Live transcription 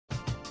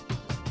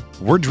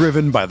We're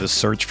driven by the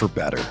search for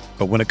better.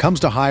 But when it comes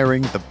to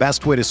hiring, the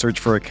best way to search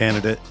for a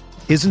candidate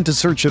isn't to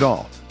search at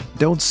all.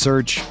 Don't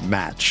search,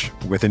 match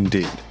with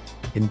Indeed.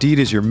 Indeed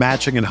is your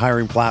matching and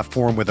hiring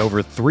platform with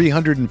over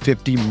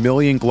 350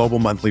 million global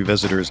monthly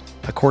visitors,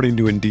 according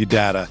to Indeed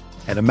data,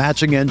 and a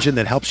matching engine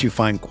that helps you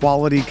find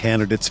quality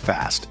candidates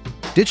fast.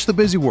 Ditch the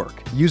busy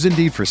work. Use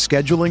Indeed for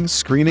scheduling,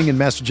 screening, and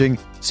messaging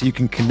so you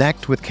can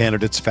connect with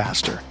candidates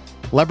faster.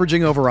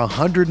 Leveraging over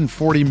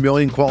 140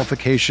 million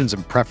qualifications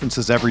and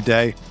preferences every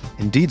day,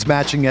 Indeed's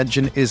matching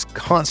engine is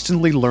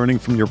constantly learning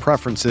from your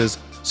preferences,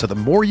 so the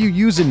more you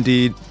use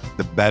Indeed,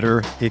 the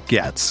better it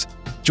gets.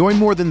 Join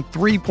more than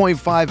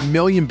 3.5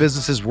 million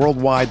businesses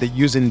worldwide that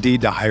use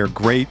Indeed to hire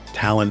great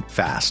talent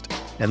fast.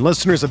 And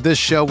listeners of this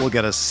show will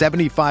get a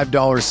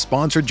 $75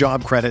 sponsored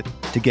job credit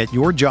to get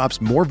your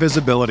jobs more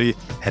visibility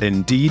at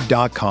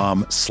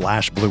Indeed.com/Blue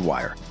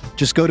Wire.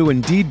 Just go to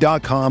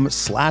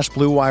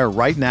Indeed.com/Blue Wire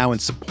right now and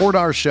support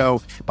our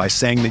show by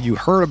saying that you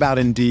heard about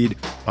Indeed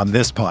on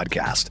this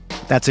podcast.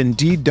 That's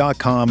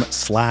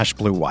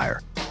Indeed.com/Blue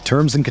Wire.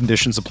 Terms and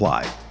conditions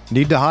apply.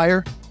 Need to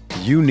hire?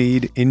 You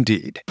need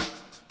Indeed.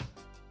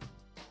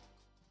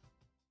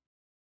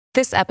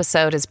 This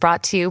episode is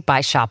brought to you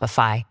by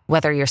Shopify.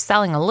 Whether you're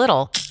selling a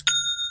little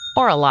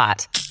or a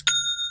lot,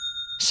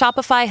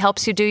 Shopify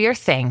helps you do your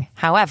thing,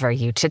 however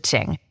you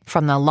cha-ching.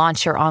 From the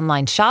launch your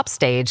online shop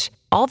stage,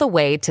 all the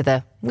way to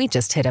the we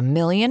just hit 1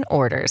 million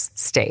orders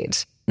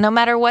stage. No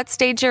matter what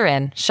stage you're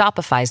in,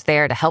 Shopify's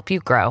there to help you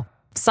grow.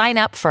 Sign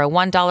up for a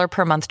 $1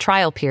 per month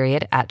trial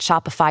period at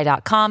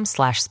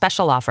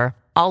shopify.com/special offer,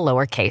 all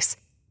lowercase.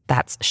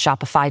 That's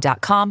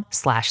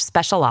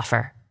shopify.com/special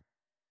offer.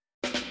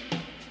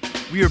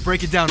 We are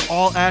breaking down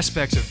all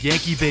aspects of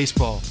Yankee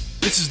baseball.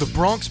 This is the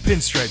Bronx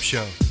Pinstripe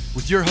Show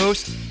with your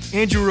hosts,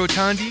 Andrew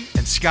Rotondi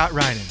and Scott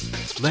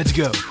Reinen. Let's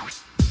go.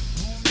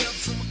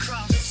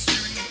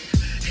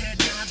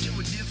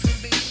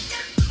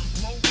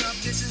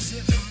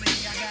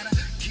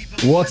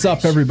 What's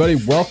up, everybody?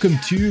 Welcome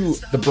to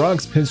the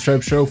Bronx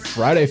Pinstripe Show,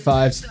 Friday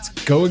Fives. It's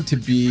going to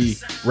be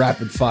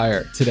rapid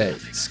fire today.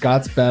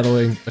 Scott's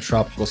battling a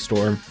tropical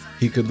storm.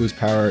 He could lose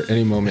power at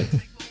any moment.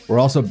 We're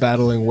also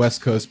battling West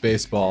Coast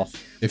baseball.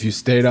 If you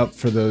stayed up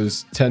for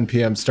those 10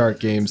 p.m. start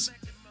games,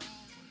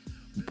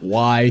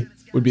 why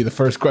would be the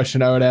first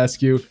question I would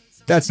ask you.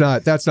 That's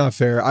not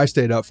fair. I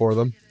stayed up for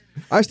them.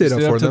 I stayed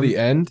up for them. To the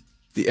end?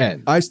 The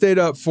end. I stayed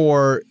up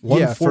for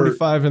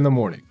 1:45 in the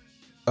morning.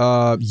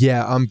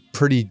 I'm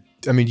pretty.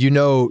 I mean, you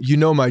know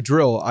my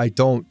drill. I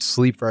don't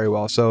sleep very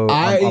well, so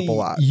I'm up a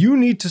lot. You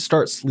need to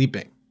start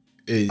sleeping.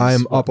 I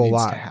am up a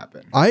lot. To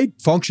happen. I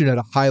function at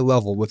a high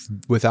level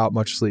without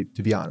much sleep,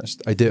 to be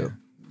honest. I do.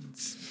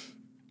 It's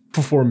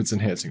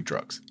performance-enhancing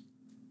drugs.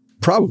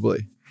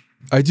 Probably.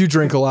 I do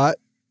drink a lot.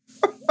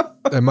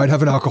 I might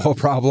have an alcohol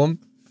problem.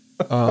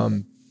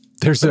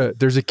 There's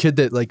a kid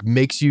that like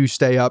makes you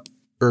stay up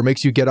or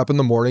makes you get up in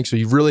the morning, so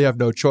you really have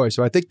no choice.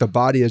 So I think the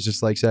body has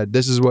just like said,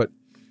 this is what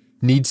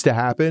needs to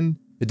happen.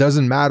 It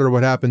doesn't matter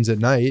what happens at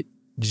night.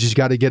 You just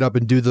got to get up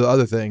and do the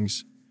other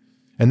things.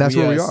 And that's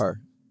where we are.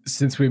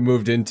 Since we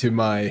moved into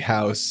my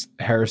house,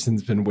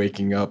 Harrison's been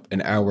waking up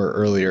an hour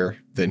earlier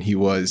than he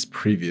was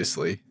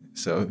previously.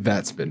 So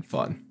that's been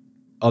fun.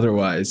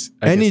 Otherwise,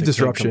 any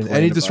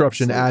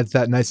disruption adds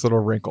that nice little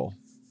wrinkle.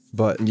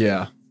 But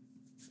yeah,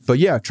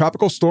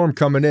 tropical storm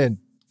coming in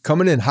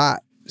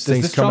hot. Does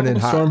this tropical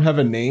storm have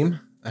a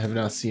name? I have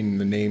not seen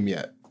the name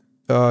yet.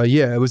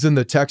 It was in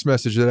the text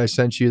message that I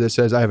sent you that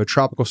says I have a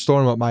tropical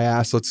storm up my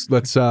ass.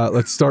 Let's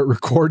start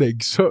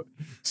recording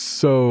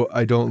so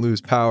I don't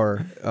lose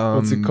power.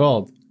 What's it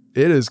called?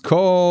 It is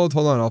called.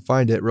 Hold on, I'll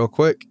find it real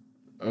quick.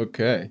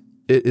 Okay.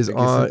 It is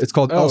on. It's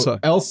called Elsa.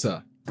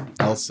 Elsa.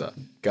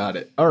 Got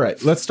it. All right.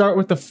 Let's start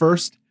with the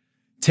first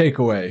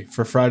takeaway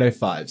for Friday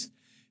Fives.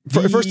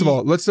 First of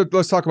all, let's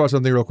talk about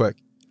something real quick.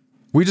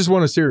 We just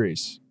won a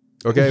series.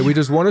 Okay, we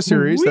just won a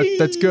series.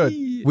 That's good.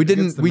 We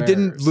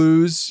didn't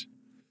lose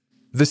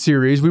the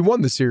series. We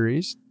won the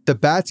series. The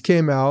bats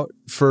came out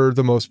for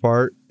the most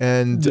part,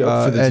 and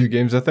for the 2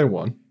 games that they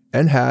won,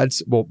 and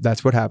that's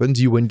what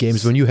happens. You win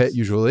games when you hit,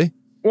 usually.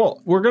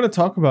 Well, we're going to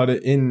talk about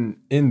it in.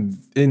 I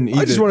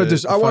wanted to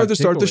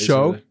start the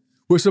show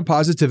with some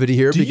positivity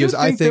here because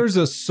I think there's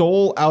a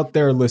soul out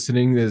there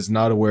listening that is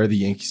not aware the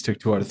Yankees took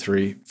 2 out of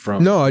 3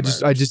 from. No, I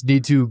just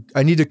need to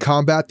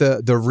combat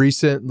the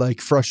recent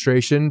like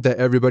frustration that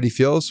everybody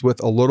feels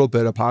with a little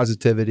bit of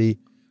positivity.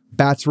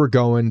 Bats were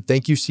going.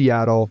 Thank you,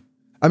 Seattle.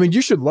 I mean,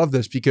 you should love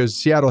this because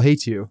Seattle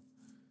hates you.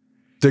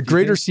 The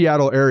greater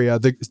Seattle area,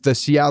 the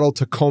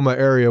Seattle-Tacoma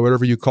area,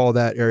 whatever you call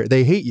that area,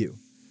 they hate you.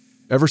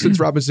 Ever since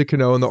Robinson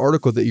Cano and the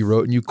article that you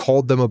wrote and you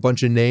called them a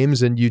bunch of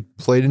names and you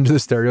played into the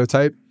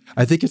stereotype,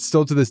 I think it's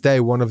still to this day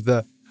one of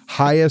the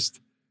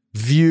highest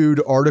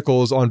viewed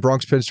articles on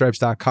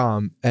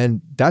BronxPinstripes.com.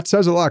 And that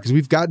says a lot because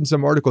we've gotten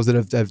some articles that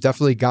have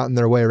definitely gotten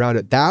their way around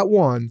it. That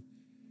one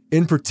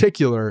in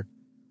particular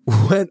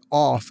went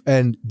off,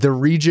 and the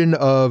region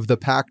of the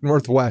Pac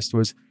Northwest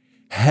was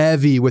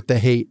heavy with the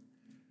hate.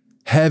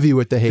 Heavy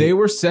with the hate. They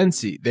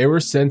were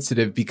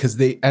sensitive because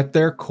they, at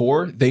their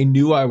core, they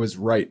knew I was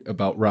right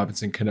about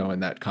Robinson Cano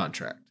and that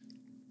contract.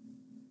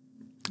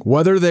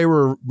 Whether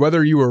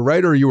you were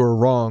right or you were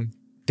wrong,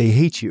 they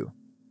hate you.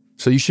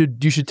 So you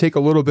should take a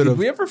little bit of. Did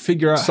we ever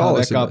figure out how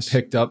that got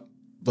picked up,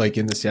 like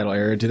in the Seattle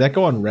area? Did that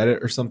go on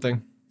Reddit or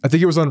something? I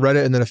think it was on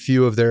Reddit and then a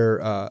few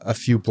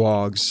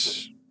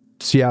blogs,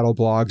 Seattle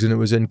blogs, and it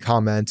was in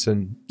comments,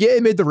 and yeah,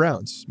 it made the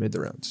rounds.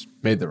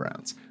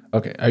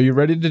 Okay, are you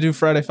ready to do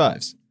Friday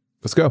Fives?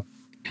 Let's go.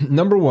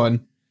 Number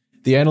one,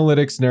 the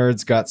analytics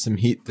nerds got some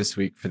heat this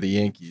week for the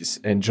Yankees,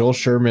 and Joel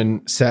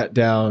Sherman sat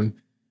down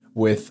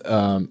with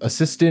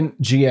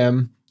assistant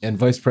GM and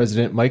vice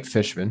president Mike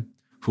Fishman,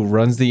 who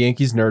runs the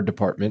Yankees nerd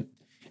department,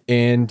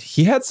 and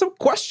he had some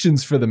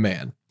questions for the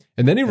man.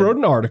 And then he wrote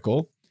an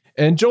article,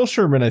 and Joel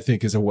Sherman, I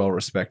think, is a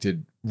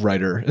well-respected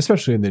writer,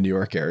 especially in the New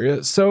York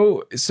area.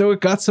 So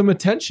it got some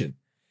attention.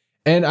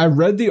 And I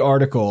read the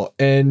article,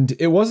 and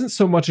it wasn't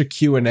so much a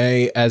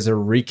Q&A as a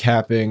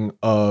recapping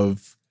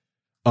of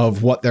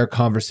what their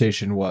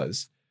conversation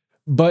was.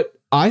 But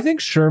I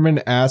think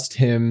Sherman asked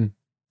him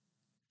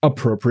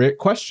appropriate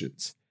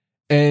questions.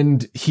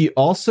 And he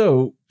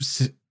also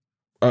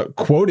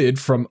quoted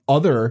from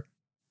other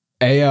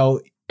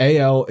AL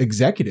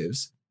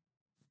executives,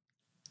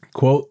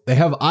 quote, "They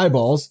have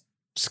eyeballs,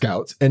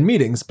 scouts, and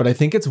meetings, but I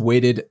think it's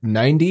weighted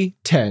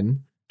 90-10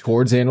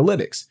 towards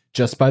analytics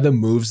just by the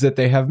moves that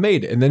they have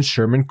made." And then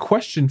Sherman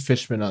questioned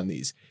Fishman on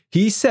these.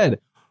 He said,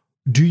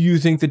 "Do you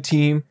think the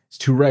team is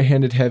too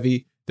right-handed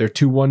heavy? They're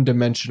too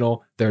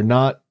one-dimensional. They're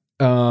not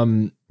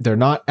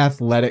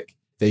athletic.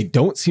 They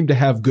don't seem to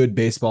have good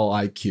baseball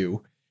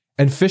IQ."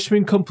 And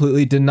Fishman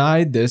completely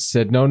denied this,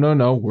 said,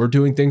 no, we're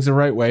doing things the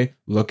right way.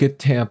 Look at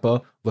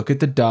Tampa, look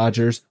at the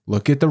Dodgers,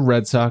 look at the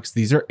Red Sox.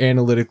 These are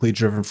analytically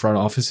driven front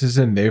offices,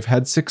 and they've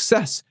had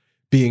success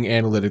being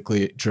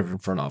analytically driven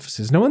front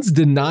offices. No one's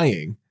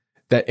denying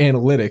that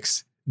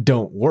analytics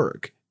don't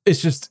work.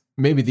 It's just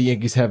maybe the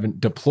Yankees haven't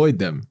deployed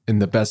them in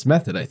the best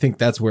method. I think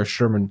that's where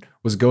Sherman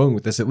was going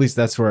with this. At least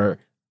that's how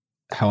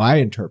I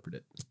interpret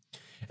it.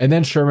 And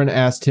then Sherman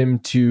asked him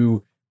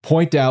to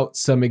point out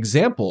some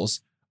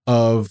examples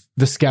of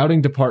the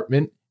scouting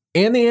department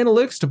and the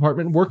analytics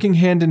department working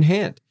hand in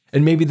hand,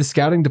 and maybe the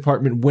scouting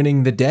department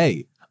winning the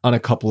day on a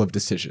couple of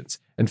decisions.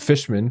 And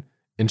Fishman,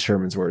 in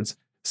Sherman's words,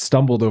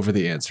 stumbled over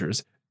the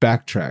answers,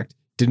 backtracked,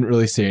 didn't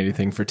really say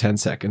anything for 10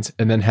 seconds,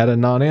 and then had a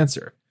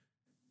non-answer.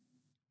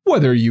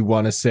 Whether you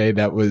want to say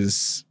that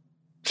was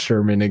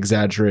Sherman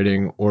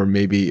exaggerating, or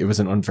maybe it was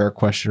an unfair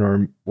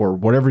question, or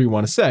whatever you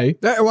want to say.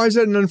 Why is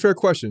that an unfair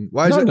question?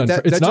 Why is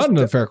it's not an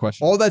unfair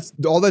question. All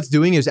that's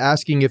doing is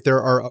asking if there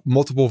are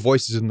multiple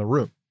voices in the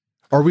room.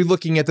 Are we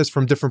looking at this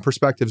from different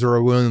perspectives, or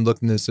are we only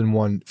looking at this from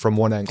one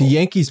angle? The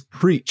Yankees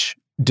preach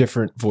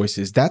different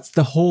voices. That's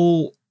the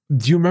whole.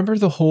 Do you remember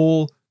the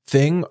whole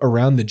thing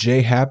around the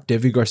J Happ,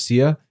 David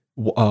Garcia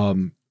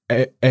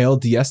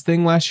ALDS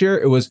thing last year?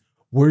 It was,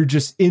 we're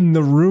just in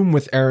the room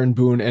with Aaron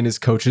Boone and his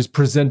coaches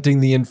presenting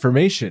the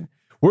information.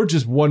 We're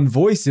just one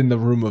voice in the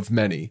room of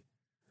many.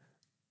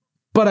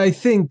 But I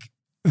think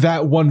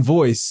that one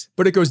voice...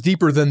 But it goes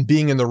deeper than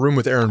being in the room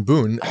with Aaron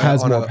Boone.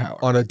 Has more power.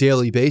 On a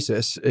daily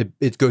basis.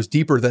 It goes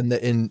deeper than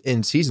the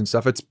in-season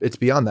stuff. It's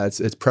beyond that.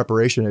 It's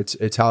preparation.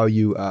 It's how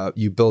you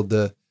build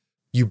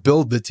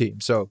the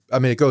team. So, I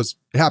mean, it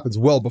happens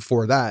well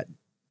before that.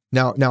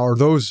 Now are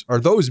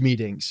those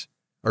meetings,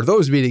 are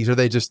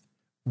they just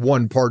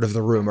one part of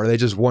the room? Are they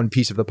just one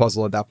piece of the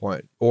puzzle at that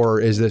point? Or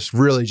is this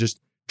really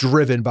just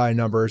driven by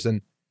numbers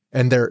and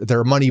they're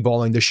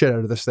moneyballing the shit out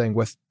of this thing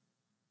with,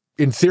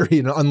 in theory,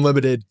 an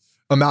unlimited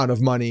amount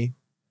of money,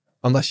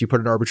 unless you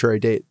put an arbitrary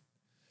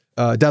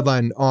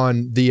deadline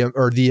on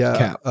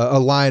cap.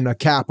 A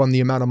cap on the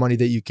amount of money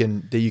that you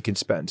can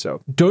spend.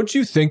 So don't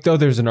you think, though,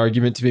 there's an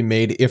argument to be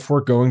made, if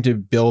we're going to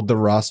build the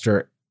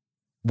roster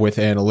with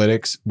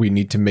analytics, we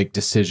need to make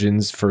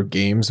decisions for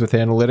games with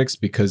analytics,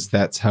 because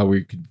that's how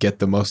we could get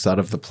the most out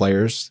of the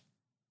players?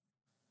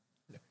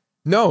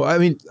 No, I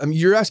mean,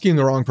 you're asking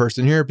the wrong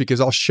person here,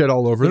 because I'll shit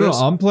all over this.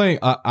 No,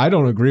 I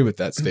don't agree with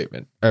that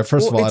statement.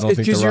 First of all, I don't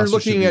think the roster because you're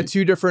looking at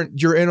two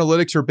different. Your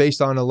analytics are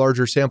based on a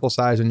larger sample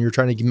size, and you're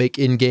trying to make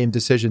in-game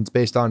decisions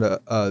based on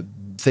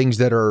things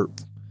that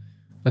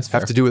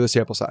have to do with a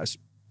sample size.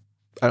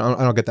 I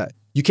don't get that.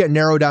 You can't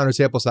narrow down a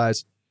sample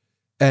size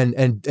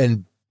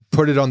and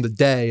put it on the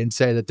day and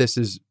say that this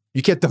is.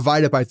 You can't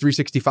divide it by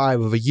 365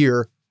 of a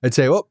year and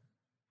say, well,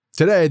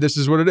 today this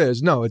is what it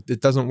is. No,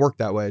 it doesn't work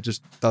that way. It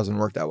just doesn't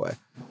work that way.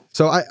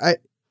 So I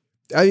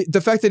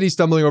the fact that he's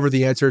stumbling over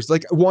the answers,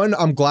 like, one,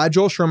 I'm glad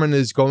Joel Sherman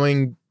is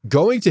going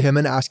to him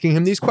and asking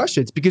him these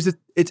questions, because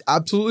it's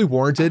absolutely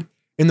warranted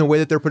in the way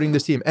that they're putting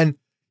this team. And,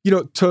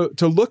 to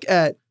look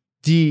at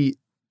and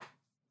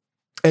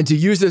to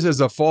use this as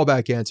a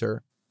fallback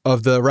answer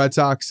of the Red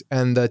Sox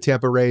and the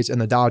Tampa Rays and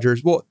the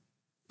Dodgers, well,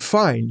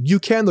 fine, you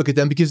can look at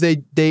them because they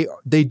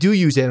do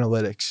use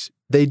analytics.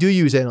 They do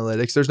use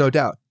analytics. There's no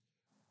doubt.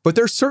 But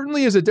there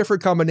certainly is a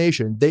different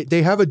combination.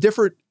 They have a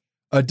different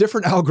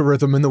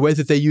algorithm in the way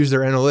that they use their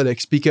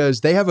analytics,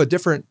 because they have a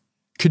different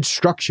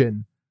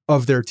construction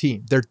of their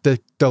team. The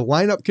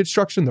lineup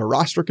construction, the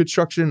roster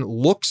construction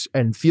looks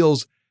and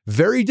feels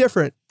very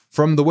different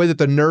from the way that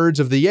the nerds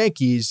of the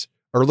Yankees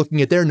are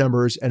looking at their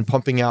numbers and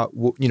pumping out,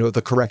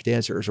 the correct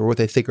answers or what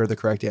they think are the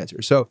correct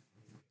answers. So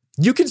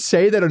you can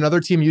say that another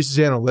team uses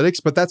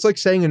analytics, but that's like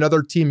saying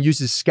another team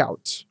uses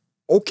scouts.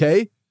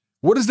 Okay.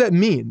 What does that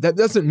mean? That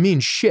doesn't mean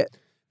shit.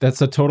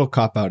 That's a total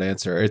cop-out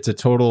answer. It's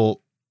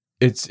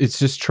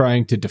just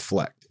trying to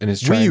deflect. And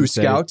it's trying we use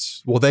to say,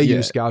 scouts. Well, they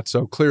use scouts,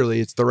 so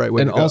clearly it's the right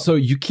way to go. And also,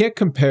 you can't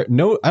compare.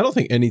 No, I don't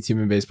think any team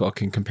in baseball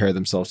can compare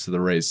themselves to the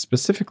Rays,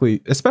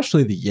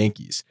 especially the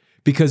Yankees,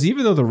 because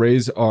even though the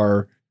Rays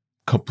are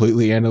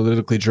completely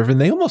analytically driven,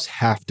 they almost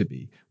have to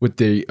be with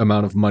the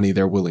amount of money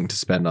they're willing to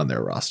spend on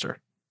their roster.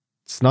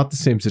 It's not the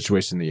same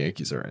situation the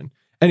Yankees are in.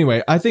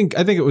 Anyway, I think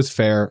it was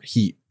fair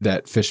heat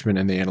that Fishman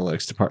and the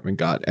analytics department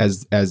got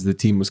as the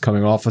team was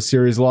coming off a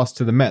series loss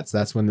to the Mets.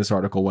 That's when this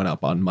article went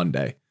up on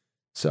Monday.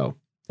 So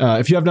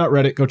if you have not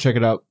read it, go check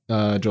it out.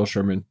 Joel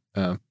Sherman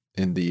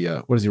in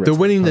the what does he write? The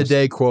winning the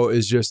day quote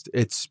is just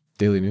it's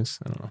Daily News.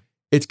 I don't know.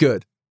 It's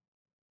good.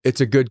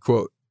 It's a good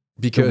quote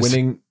because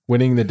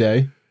winning the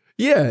day.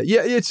 Yeah.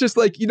 It's just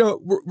like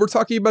we're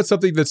talking about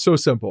something that's so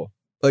simple.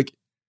 Like,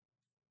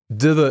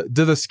 do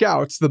the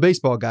scouts, the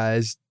baseball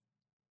guys,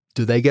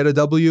 do they get a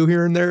W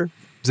here and there?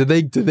 Do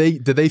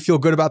they feel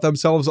good about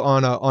themselves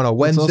on a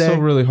Wednesday? It's also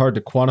really hard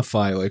to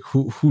quantify like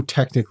who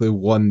technically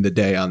won the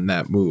day on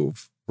that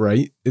move,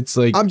 right? It's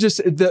like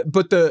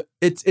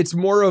it's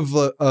more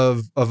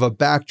of a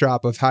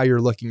backdrop of how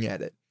you're looking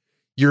at it.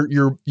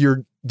 You're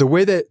the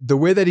way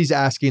that he's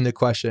asking the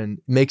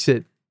question makes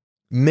it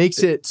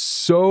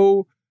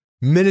so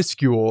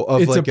minuscule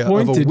of it's like a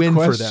win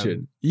question. For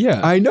them.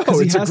 Yeah, I know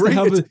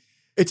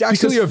it's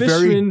actually a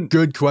very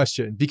good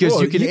question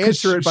because you can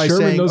answer it by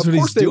saying, of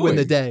course they win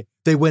the day.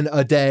 They win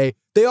a day.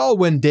 They all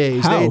win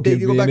days. How? They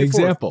Give me an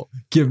example.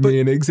 Give me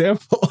an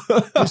example.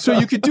 So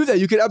you could do that.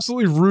 You could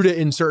absolutely root it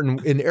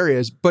in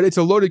areas, but it's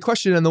a loaded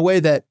question in the way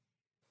that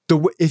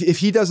if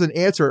he doesn't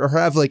answer or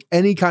have like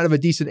any kind of a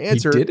decent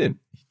answer, he didn't.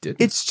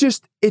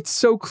 It's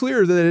so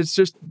clear that it's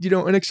just,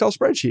 an Excel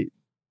spreadsheet.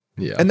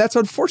 Yeah. And that's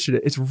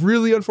unfortunate. It's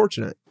really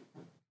unfortunate.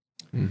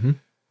 Mm-hmm.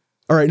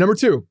 All right. Number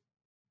 2.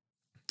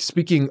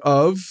 Speaking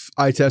of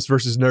eye test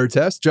versus nerd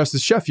test,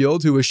 Justice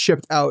Sheffield, who was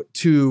shipped out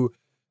to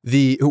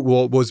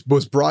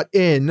was brought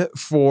in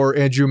for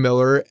Andrew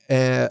Miller,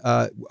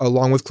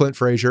 along with Clint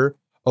Frazier,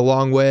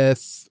 along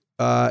with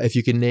if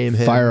you can name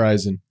him,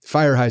 Fireheisen,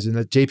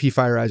 JP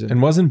Fireheisen,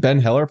 and wasn't Ben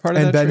Heller part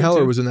of that? And Ben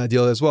Heller too? Was in that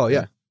deal as well.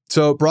 Yeah.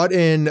 So brought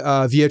in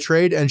via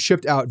trade and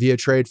shipped out via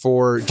trade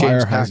for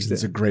James Paxton.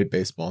 It's a great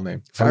baseball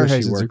name.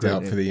 Fireheisen's he worked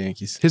out for the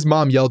Yankees. His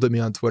mom yelled at me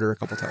on Twitter a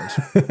couple times.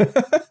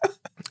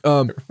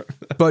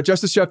 But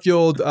Justice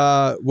Sheffield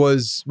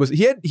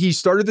he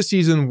started the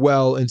season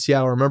well in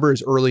Seattle. I remember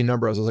his early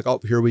numbers. I was like, oh,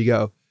 here we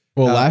go.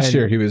 Well, last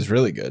year he was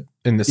really good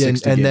in the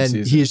 60 and game then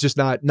season. He's just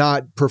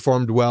not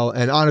performed well.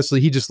 And honestly,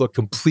 he just looked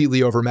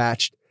completely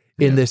overmatched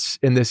in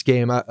this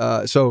game.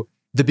 So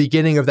the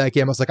beginning of that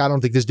game, I was like, I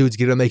don't think this dude's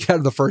going to make it out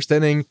of the first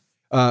inning.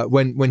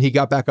 When he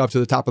got back up to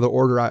the top of the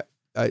order,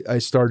 I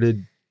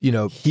started,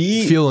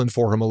 feeling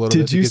for him a little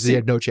bit because he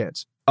had no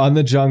chance. On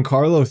the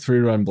Giancarlo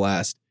 3-run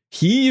blast,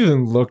 he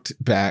even looked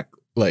back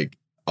like,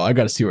 oh, I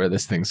got to see where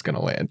this thing's going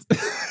to land.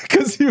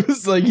 Because he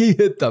was like, he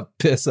hit the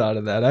piss out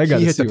of that. I got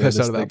to see where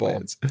this thing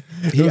lands.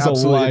 It was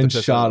a line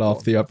shot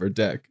off the upper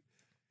deck.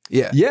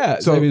 Yeah.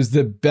 So it was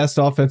the best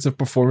offensive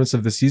performance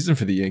of the season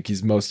for the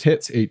Yankees. Most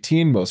hits,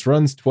 18. Most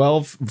runs,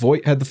 12.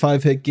 Voit had the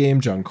 5-hit game.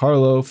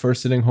 Giancarlo,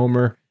 first inning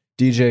homer.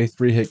 DJ,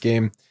 3-hit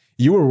game.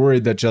 You were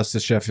worried that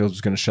Justice Sheffield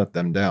was going to shut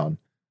them down.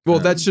 Well,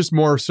 that's just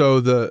more so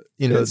the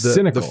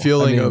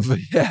feeling of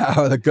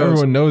how that goes.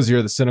 Everyone knows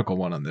you're the cynical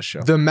one on this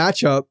show. The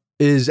matchup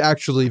is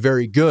actually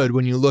very good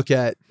when you look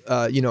at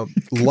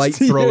light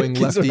throwing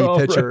lefty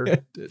pitcher.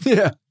 Right.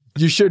 Yeah,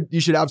 you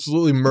should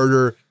absolutely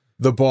murder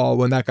the ball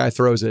when that guy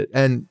throws it,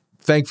 and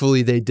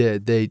thankfully they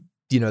did. They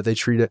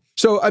treat it.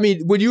 So I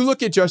mean, when you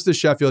look at Justice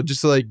Sheffield,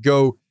 just to like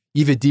go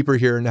even deeper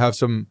here and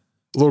have a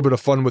little bit of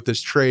fun with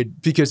this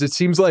trade, because it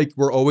seems like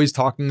we're always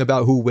talking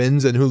about who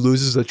wins and who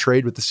loses a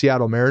trade with the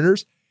Seattle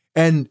Mariners.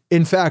 And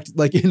in fact,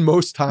 like in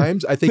most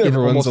times, I think in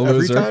almost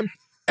every time,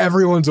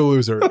 everyone's a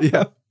loser.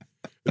 Yeah.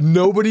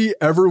 Nobody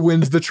ever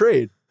wins the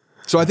trade.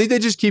 So I think they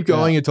just keep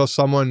going until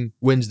someone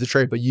wins the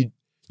trade, but you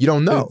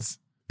don't know.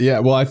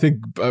 Well, I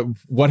think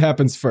what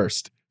happens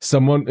first?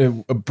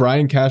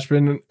 Brian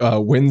Cashman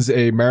wins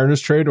a Mariners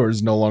trade or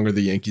is no longer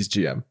the Yankees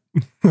GM?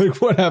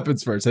 Like what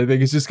happens first? I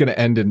think it's just going to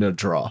end in a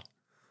draw.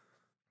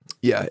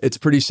 Yeah, it's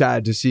pretty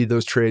sad to see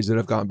those trades that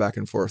have gone back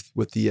and forth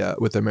with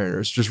the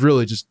Mariners.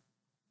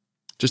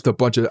 Just a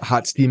bunch of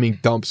hot steaming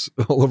dumps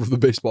all over the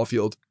baseball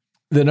field.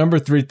 The number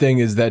 3 thing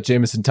is that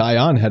Jameson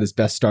Taillon had his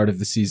best start of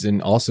the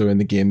season, also in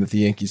the game that the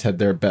Yankees had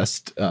their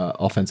best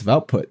offensive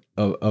output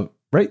of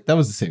right. That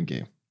was the same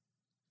game.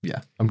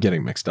 Yeah, I'm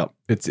getting mixed up.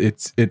 It's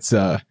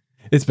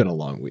been a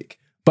long week,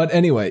 but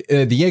anyway,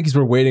 the Yankees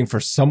were waiting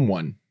for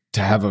someone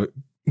to have a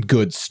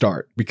good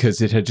start because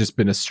it had just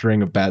been a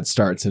string of bad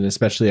starts, and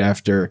especially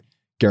after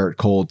Garrett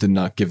Cole did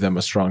not give them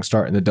a strong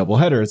start in the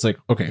doubleheader. It's like,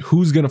 okay,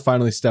 who's going to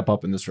finally step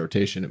up in this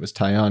rotation? It was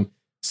Taillon,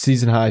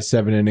 season high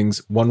 7 innings,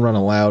 1 run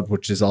allowed,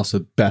 which is also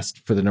best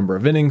for the number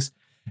of innings.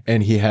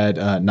 And he had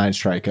 9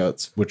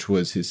 strikeouts, which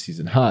was his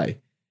season high.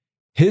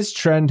 His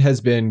trend has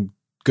been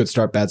good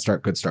start, bad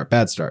start, good start,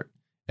 bad start.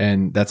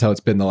 And that's how it's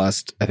been the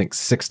last, I think,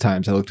 6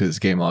 times I looked at this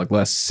game log. The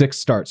last 6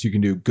 starts, you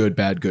can do good,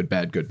 bad, good,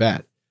 bad, good,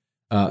 bad.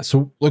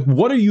 So, like,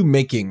 what are you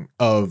making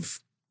of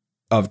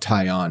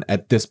Taillon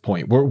at this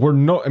point?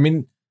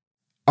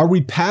 Are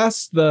we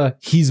past the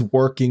he's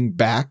working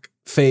back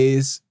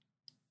phase?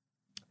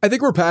 I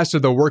think we're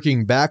past the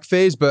working back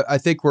phase, but I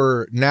think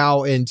we're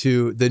now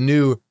into the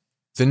new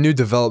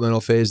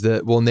developmental phase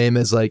that we'll name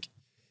as like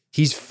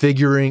he's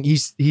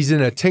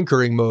in a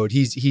tinkering mode.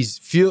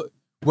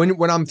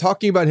 When I'm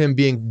talking about him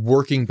being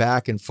working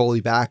back and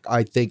fully back,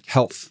 I think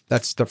health.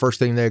 That's the first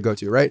thing they go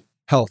to, right?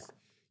 Health.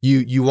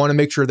 You want to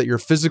make sure that you're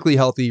physically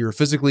healthy, you're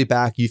physically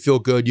back, you feel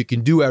good, you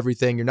can do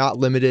everything, you're not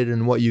limited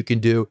in what you can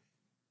do,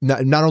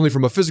 not only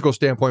from a physical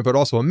standpoint, but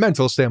also a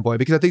mental standpoint,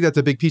 because I think that's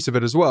a big piece of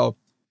it as well.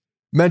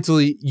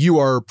 Mentally, you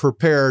are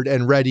prepared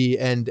and ready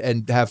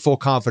and have full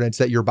confidence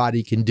that your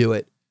body can do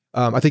it.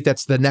 I think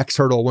that's the next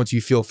hurdle once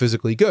you feel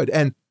physically good.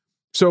 And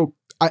so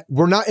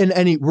we're not in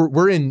any,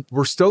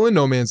 we're still in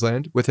no man's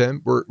land with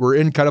him. We're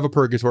in kind of a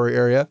purgatory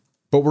area,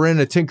 but we're in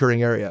a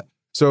tinkering area.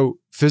 So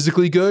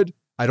physically good.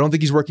 I don't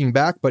think he's working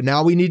back, but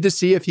now we need to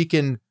see if he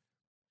can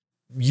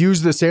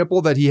use the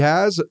sample that he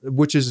has,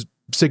 which is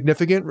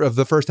significant of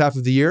the first half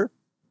of the year,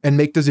 and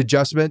make those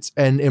adjustments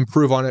and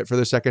improve on it for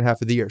the second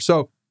half of the year.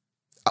 So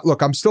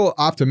look, I'm still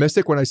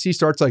optimistic when I see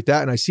starts like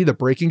that and I see the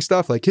breaking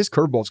stuff. Like his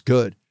curveball's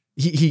good.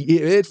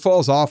 It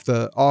falls off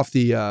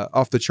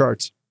the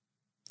charts.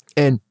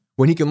 And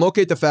when he can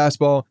locate the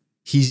fastball,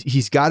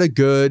 he's got a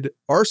good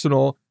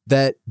arsenal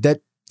that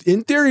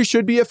in theory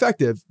should be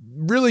effective,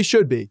 really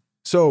should be.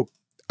 So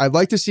I'd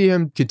like to see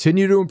him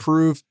continue to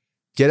improve,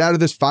 get out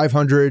of this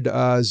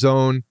 500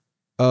 zone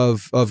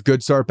of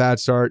good start, bad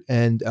start,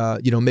 and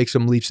make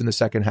some leaps in the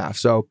second half.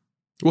 So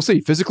we'll see.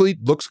 Physically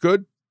looks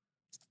good.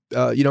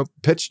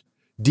 Pitched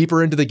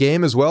deeper into the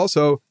game as well.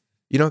 So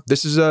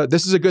this is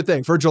a good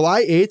thing for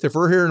July 8th. If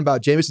we're hearing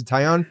about Jameson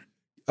Taillon,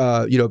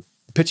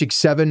 pitching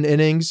 7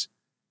 innings,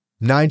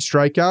 9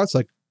 strikeouts,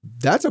 like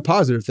that's a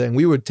positive thing.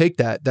 We would take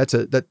that. That's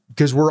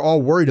because we're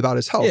all worried about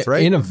his health,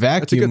 right? In a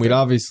vacuum, we'd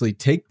obviously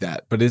take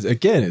that. But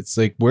it's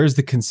like, where's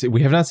the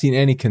we have not seen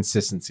any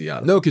consistency out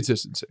of it. No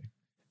consistency.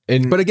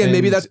 But again,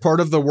 maybe that's part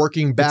of the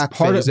working back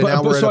phase.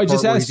 So I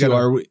just asked you,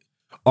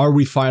 are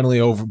we finally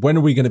over? When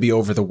are we going to be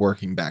over the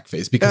working back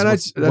phase?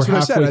 Because that's what I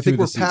said. I think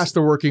we're past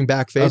the working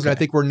back phase. Okay. And I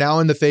think we're now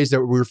in the phase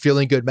that we're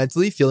feeling good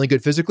mentally, feeling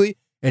good physically.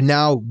 And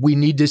now we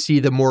need to see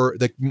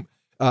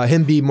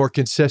him be more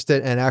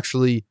consistent and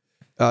actually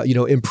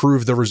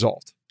improve the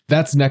result.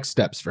 That's next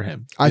steps for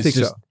him. I think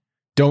so.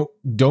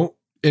 Don't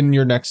in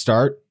your next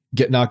start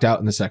get knocked out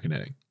in the second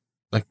inning.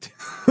 Like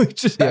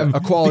just have a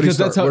quality because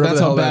start.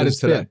 That's how bad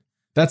it's been.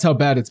 That's how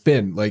bad it's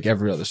been. Like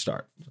every other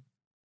start.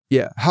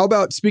 Yeah. How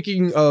about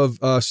speaking of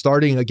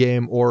starting a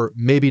game or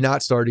maybe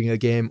not starting a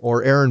game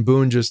or Aaron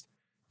Boone just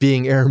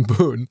being Aaron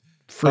Boone?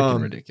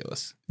 Freaking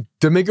ridiculous.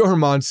 Domingo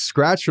Germán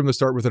scratched from the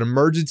start with an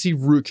emergency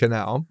root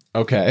canal.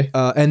 Okay.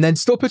 And then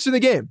still pitching the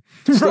game.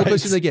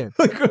 Pitching the game.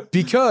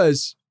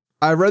 Because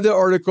I read the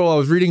article, I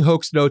was reading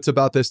Hoke's notes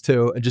about this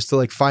too, and just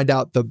to find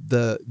out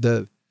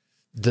the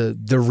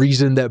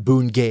reason that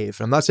Boone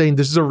gave. I'm not saying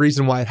this is a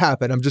reason why it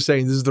happened. I'm just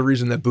saying this is the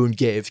reason that Boone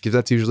gave, because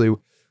that's usually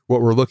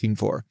what we're looking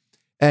for.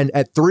 And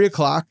at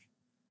 3:00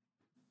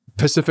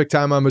 Pacific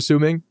time, I'm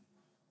assuming,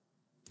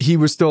 he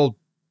was still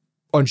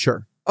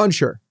unsure.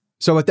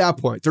 So at that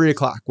point,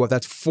 3:00,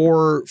 that's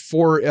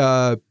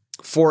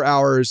four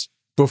hours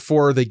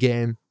before the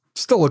game,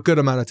 still a good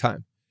amount of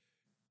time.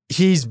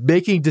 He's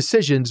making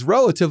decisions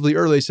relatively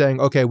early saying,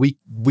 okay, we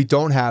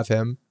don't have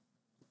him.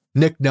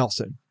 Nick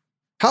Nelson.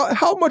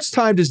 How much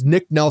time does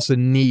Nick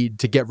Nelson need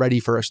to get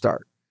ready for a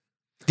start?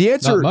 The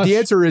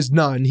answer is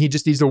none. He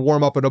just needs to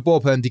warm up in a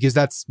bullpen because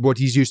that's what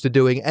he's used to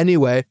doing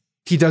anyway.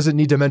 He doesn't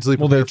need to mentally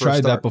prepare for a start. Well,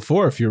 they tried that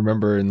before, if you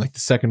remember, in the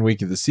second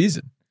week of the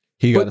season.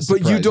 But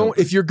you don't.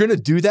 If you're going to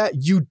do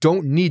that, you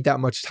don't need that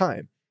much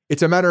time.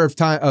 It's a matter of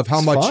time of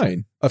how much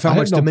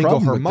Domingo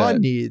Germán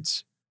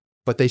needs.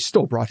 But they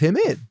still brought him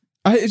in.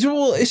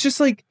 It's just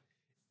like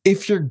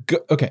if you're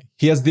okay.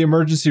 He has the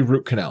emergency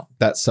root canal.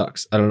 That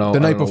sucks. I don't know. The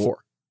night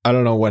before. I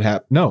don't know what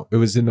happened. No, it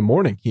was in the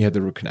morning. He had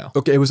the root canal.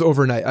 Okay, it was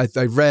overnight.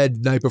 I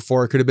read night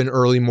before. It could have been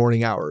early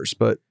morning hours,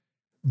 but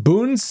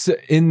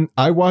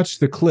I watched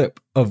the clip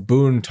of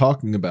Boone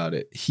talking about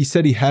it. He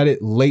said he had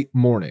it late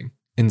morning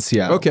in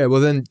Seattle. Okay, well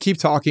then keep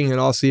talking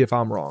and I'll see if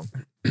I'm wrong.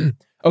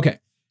 Okay,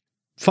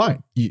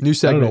 fine. New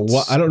segment.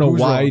 I don't know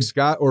why wrong,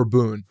 Scott or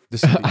Boone.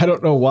 I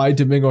don't know why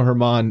Domingo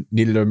Germán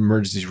needed an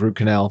emergency root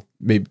canal.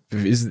 Maybe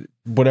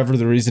whatever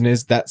the reason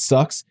is, that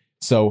sucks.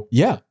 So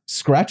yeah,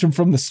 scratch him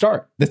from the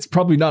start. That's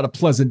probably not a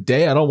pleasant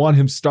day. I don't want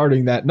him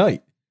starting that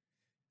night.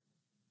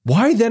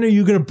 Why then are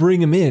you going to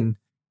bring him in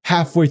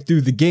halfway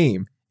through the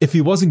game if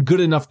he wasn't good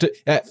enough to?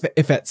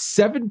 If at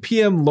 7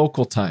 p.m.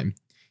 local time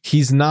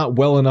he's not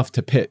well enough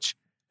to pitch.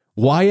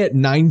 Why at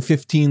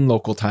 9:15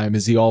 local time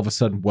is he all of a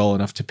sudden well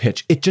enough to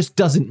pitch? It just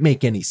doesn't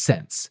make any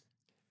sense.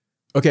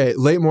 Okay,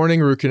 late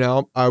morning root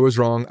canal. I was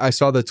wrong. I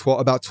saw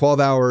about 12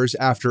 hours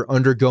after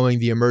undergoing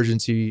the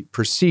emergency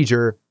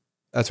procedure.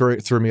 That's where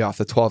it threw me off,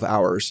 the 12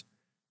 hours,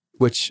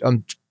 which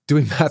I'm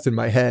doing math in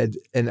my head,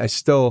 and I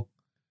still...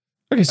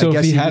 Okay, so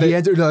if he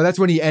entered, no, that's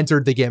when he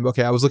entered the game.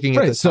 Okay, I was looking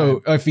at this.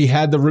 So if he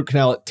had the root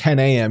canal at 10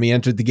 a.m., he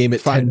entered the game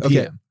at 10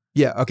 p.m. Okay.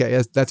 Yeah, okay,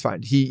 that's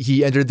fine.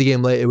 He entered the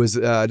game late. It was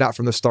not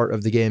from the start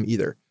of the game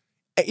either.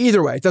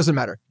 Either way, it doesn't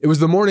matter. It was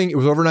the morning. It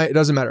was overnight. It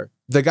doesn't matter.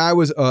 The guy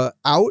was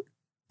out,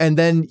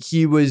 and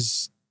he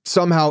was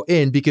somehow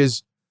in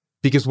because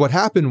what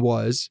happened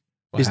was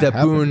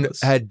Boone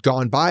had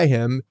gone by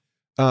him.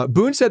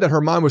 Boone said that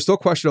Herman was still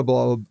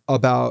questionable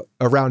about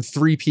around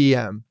 3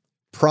 p.m.,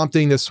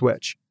 prompting the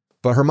switch.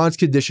 But Herman's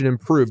condition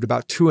improved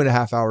about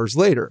 2.5 hours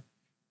later.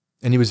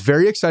 And he was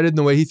very excited in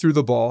the way he threw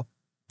the ball.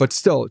 But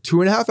still,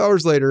 2.5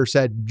 hours later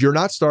said, you're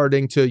not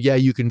starting to,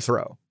 you can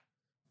throw.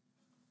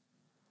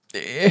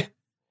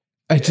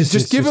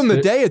 Just give him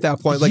the day at that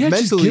point. Like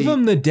mentally. Just give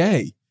him the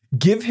day.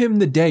 Give him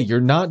the day. You're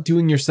not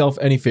doing yourself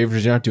any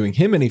favors. You're not doing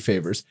him any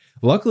favors.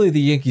 Luckily, the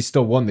Yankees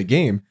still won the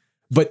game.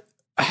 But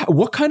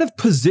what kind of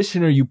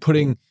position are you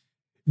putting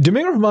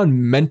Domingo Germán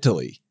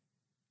mentally?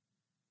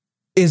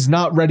 Is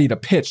not ready to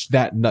pitch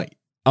that night.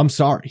 I'm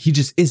sorry. He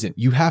just isn't.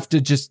 You have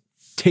to just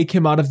take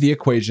him out of the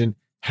equation,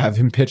 have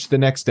him pitch the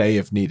next day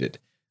if needed.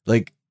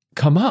 Like,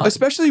 come on.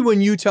 Especially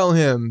when you tell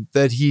him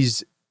that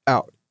he's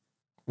out.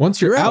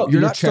 Once you're out,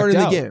 you're not starting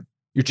the game.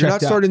 You're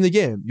not starting the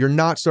game. You're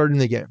not starting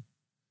the game.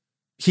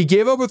 He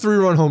gave up a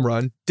 3-run home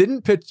run,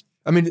 didn't pitch.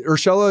 I mean,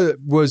 Urshela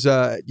was,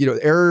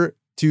 error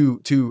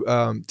to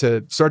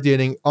start the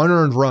inning,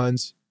 unearned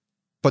runs,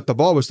 but the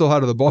ball was still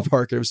out of the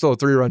ballpark. It was still a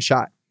 3-run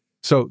shot.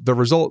 So the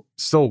result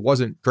still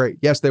wasn't great.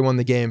 Yes, they won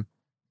the game.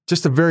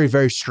 Just a very,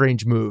 very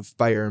strange move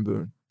by Aaron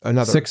Boone.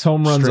 Another 6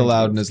 home runs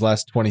allowed in his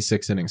last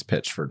 26 innings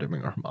pitched for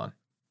Domingo Germán.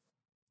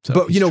 So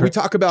but, we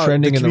talk about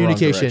the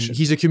communication.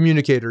 He's a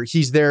communicator.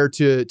 He's there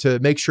to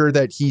make sure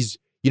that he's,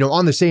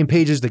 on the same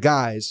page as the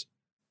guys.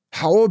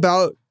 How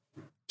about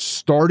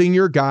starting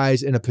your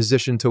guys in a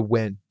position to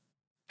win?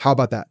 How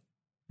about that?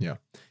 Yeah.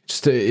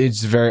 It's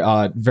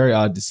a very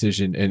odd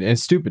decision and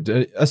stupid,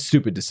 a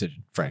stupid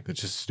decision, frankly. It's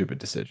just a stupid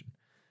decision.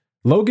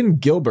 Logan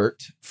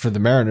Gilbert for the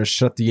Mariners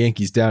shut the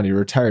Yankees down. He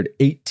retired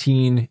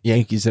 18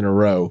 Yankees in a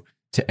row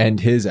to end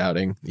his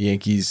outing. The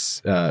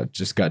Yankees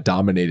just got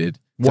dominated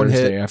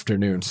Thursday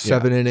afternoon.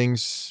 7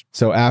 innings.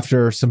 So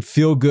after some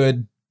feel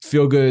good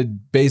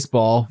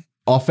baseball,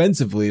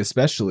 offensively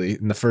especially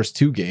in the first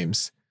 2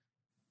 games,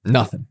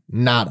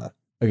 nada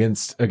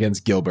against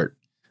Gilbert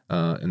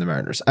in the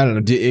Mariners. I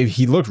don't know.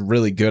 He looked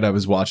really good. I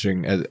was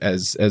watching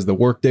as the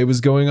workday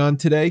was going on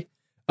today.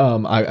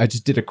 I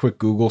just did a quick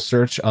Google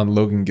search on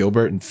Logan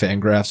Gilbert, and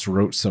Fangraphs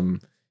wrote some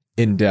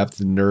in-depth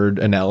nerd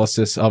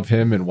analysis of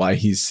him and why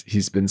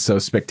he's been so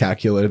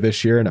spectacular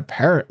this year. And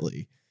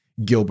apparently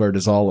Gilbert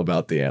is all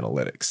about the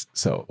analytics.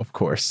 So of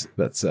course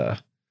that's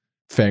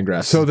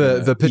Fangraphs. So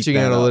the pitching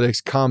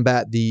analytics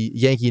combat the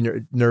Yankee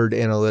nerd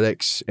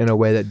analytics in a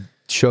way that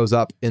shows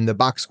up in the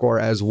box score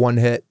as 1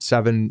 hit,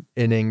 7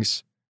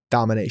 innings,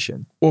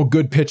 domination. Well,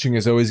 good pitching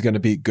is always going to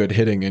be good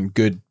hitting, and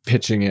good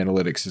pitching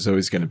analytics is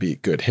always going to be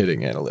good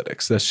hitting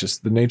analytics. That's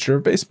just the nature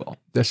of baseball.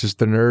 That's just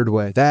the nerd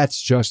way.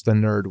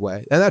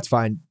 And that's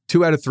fine.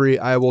 2 out of 3,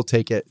 I will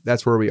take it.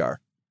 That's where we are.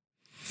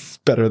 It's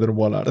better than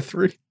 1 out of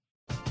 3.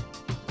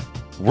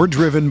 We're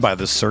driven by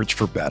the search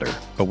for better.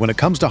 But when it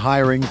comes to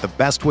hiring, the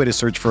best way to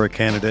search for a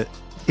candidate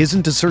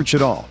isn't to search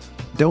at all.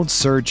 Don't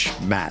search,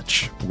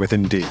 match with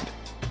Indeed.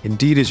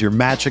 Indeed is your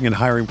matching and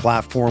hiring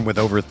platform with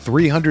over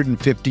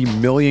 350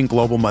 million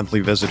global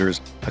monthly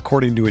visitors,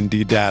 according to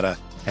Indeed data,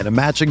 and a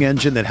matching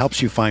engine that helps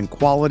you find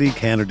quality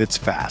candidates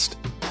fast.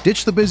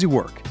 Ditch the busy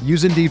work.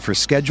 Use Indeed for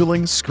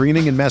scheduling,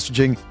 screening, and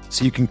messaging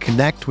so you can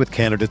connect with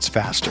candidates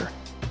faster.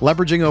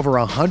 Leveraging over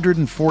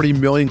 140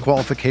 million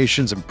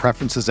qualifications and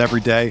preferences every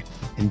day,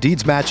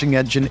 Indeed's matching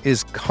engine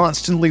is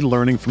constantly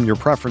learning from your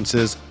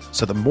preferences,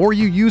 so the more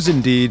you use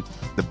Indeed,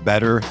 the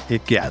better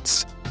it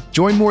gets.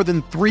 Join more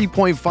than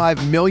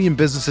 3.5 million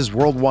businesses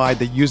worldwide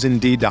that use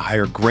Indeed to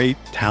hire great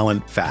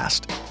talent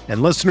fast.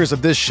 And listeners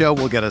of this show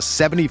will get a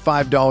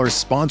 $75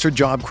 sponsored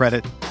job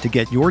credit to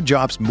get your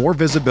jobs more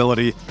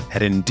visibility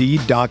at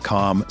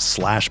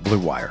Indeed.com/Blue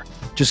Wire.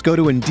 Just go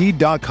to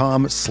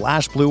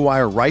Indeed.com/Blue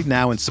Wire right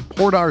now and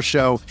support our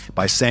show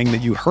by saying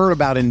that you heard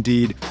about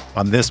Indeed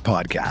on this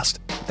podcast.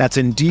 That's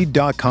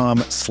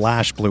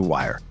Indeed.com/Blue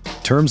Wire.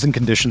 Terms and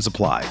conditions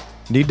apply.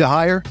 Need to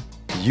hire?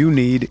 You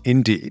need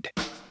Indeed.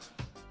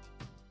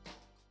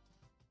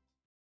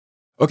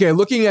 Okay,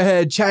 looking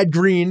ahead, Chad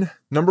Green,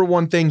 number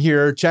one thing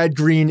here, Chad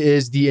Green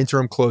is the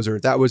interim closer.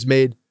 That was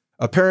made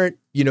apparent.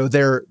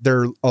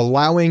 They're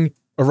allowing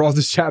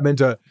Aroldis Chapman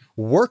to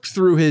work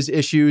through his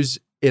issues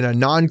in a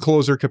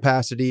non-closer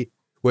capacity,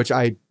 which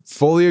I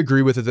fully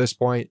agree with at this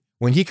point.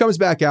 When he comes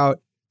back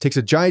out, takes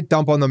a giant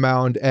dump on the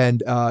mound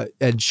and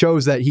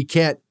shows that he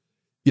can't,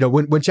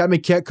 when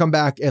Chapman can't come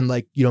back and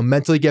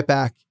mentally get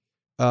back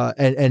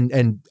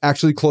and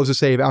actually close a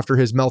save after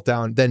his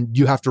meltdown, then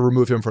you have to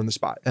remove him from the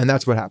spot. And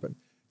that's what happened.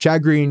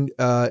 Chad Green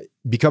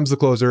becomes the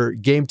closer.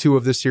 Game 2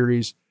 of this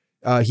series,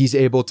 he's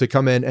able to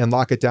come in and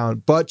lock it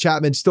down. But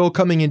Chapman's still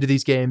coming into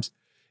these games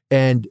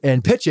and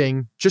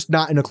pitching, just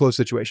not in a close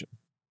situation.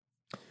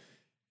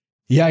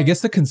 Yeah, I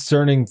guess the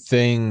concerning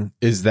thing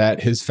is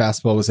that his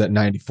fastball was at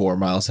 94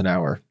 miles an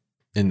hour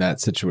in that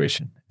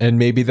situation. And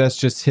maybe that's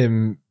just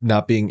him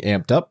not being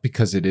amped up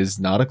because it is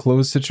not a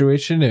closed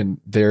situation. And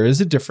there is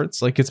a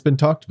difference, like it's been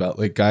talked about.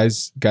 Like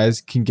guys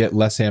can get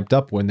less amped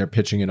up when they're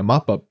pitching in a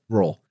mop-up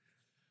role.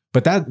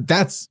 But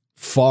that's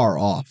far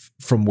off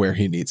from where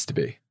he needs to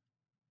be.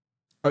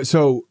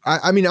 So,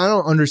 I mean, I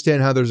don't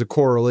understand how there's a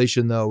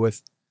correlation, though,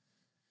 with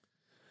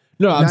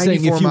no, I'm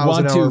saying if you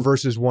want to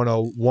versus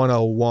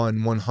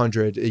 101,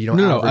 100,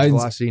 average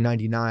velocity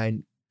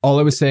 99. All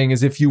I was saying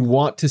is if you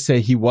want to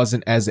say he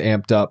wasn't as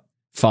amped up,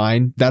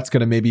 fine. That's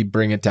going to maybe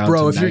bring it down to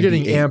 98. If you're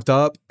getting amped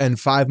up and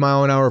 5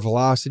 mile an hour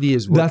velocity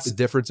is what the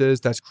difference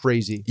is, that's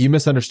crazy. You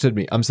misunderstood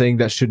me. I'm saying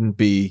that shouldn't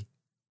be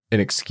an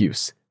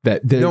excuse.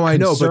 That the concern I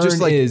know, but just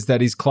like is that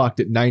he's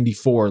clocked at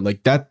 94.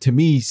 Like that to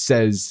me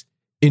says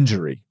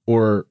injury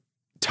or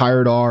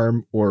tired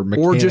arm or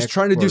mechanic or just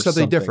trying to do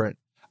something different.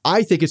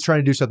 I think it's trying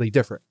to do something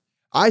different.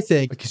 I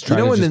think like he's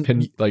trying to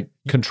just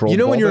control. You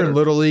know when you're in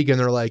Little League and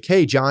they're like,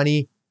 "Hey,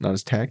 Johnny, not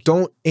as tacky.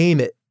 Don't aim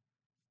it.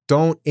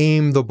 Don't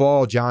aim the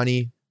ball,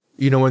 Johnny."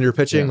 You know when you're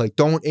pitching, like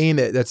don't aim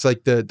it. That's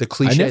like the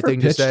cliche thing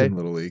to say. In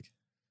Little League.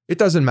 It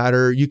doesn't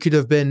matter. You could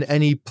have been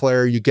any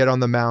player. You get on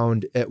the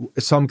mound at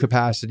some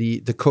capacity.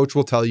 The coach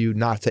will tell you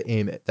not to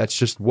aim it. That's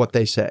just what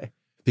they say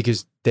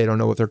because they don't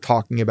know what they're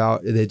talking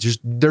about.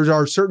 There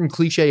are certain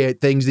cliche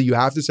things that you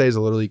have to say as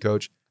a Little League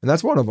coach, and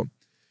that's one of them.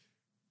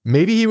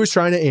 Maybe he was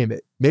trying to aim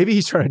it. Maybe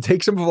he's trying to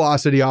take some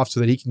velocity off so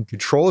that he can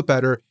control it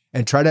better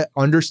and try to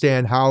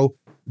understand how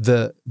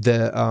the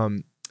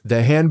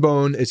hand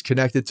bone is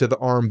connected to the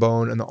arm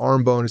bone and the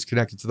arm bone is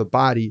connected to the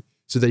body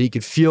so that he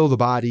can feel the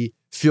body,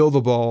 feel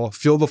the ball,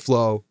 feel the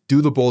flow,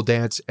 do the bull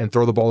dance, and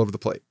throw the ball over the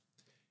plate.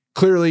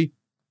 Clearly,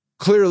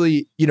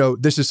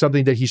 this is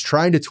something that he's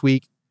trying to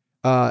tweak.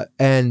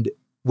 And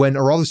when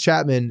Aroldis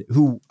Chapman,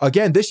 who,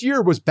 again, this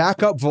year was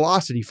backup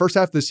velocity, first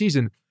half of the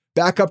season,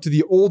 back up to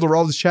the old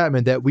Aroldis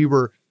Chapman that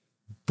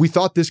we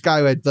thought this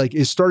guy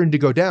is starting to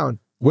go down.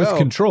 With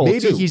control,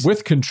 maybe he's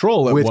with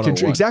control at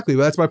 101. Exactly.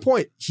 Well, that's my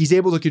point. He's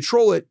able to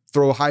control it,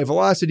 throw a high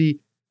velocity,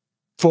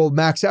 full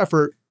max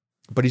effort,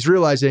 but he's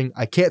realizing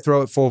I can't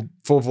throw it full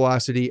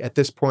velocity at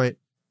this point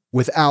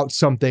without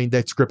something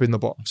that's gripping the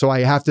ball. So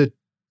I have to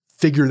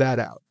figure that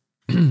out.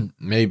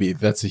 Maybe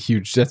that's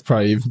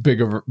probably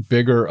even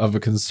bigger of a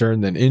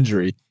concern than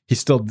injury. He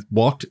still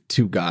walked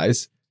 2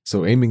 guys,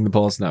 so aiming the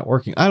ball is not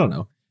working. I don't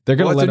know. They're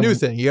going to let him. It's a new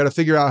thing. You got to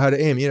figure out how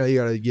to aim. You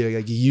got to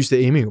get used to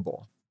aiming a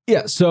ball.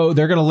 Yeah, so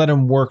they're going to let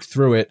him work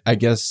through it. I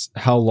guess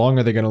how long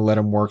are they going to let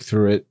him work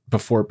through it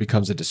before it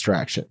becomes a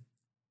distraction?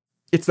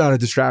 It's not a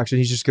distraction.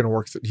 He's just going to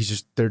work through.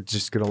 They're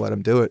just going to let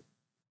him do it.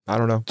 I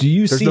don't know. Do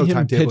you see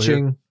him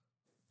pitching? Here.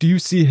 Do you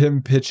see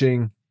him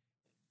pitching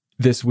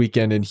this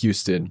weekend in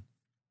Houston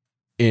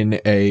in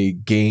a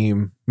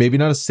game? Maybe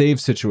not a save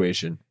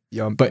situation,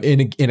 but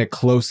in a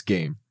close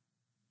game.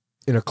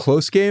 In a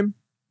close game?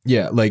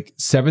 Yeah, like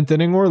 7th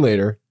inning or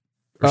later,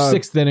 or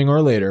 6th inning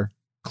or later,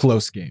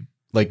 close game.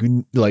 Like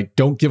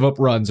don't give up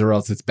runs or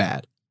else it's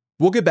bad.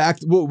 We'll get back.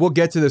 We'll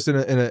get to this in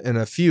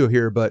a few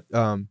here, but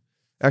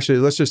actually,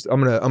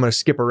 I'm gonna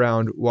skip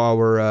around while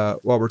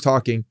we're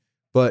talking.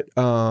 But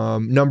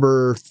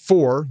number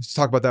 4, let's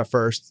talk about that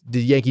first.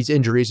 The Yankees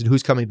injuries and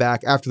who's coming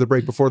back after the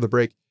break, before the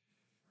break.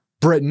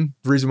 Britton,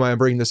 the reason why I'm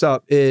bringing this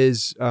up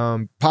is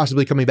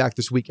possibly coming back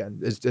this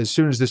weekend, as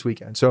soon as this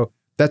weekend. So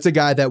that's a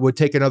guy that would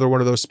take another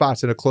one of those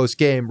spots in a close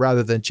game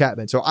rather than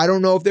Chapman. So I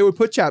don't know if they would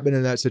put Chapman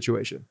in that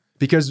situation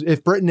because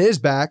if Britton is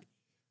back,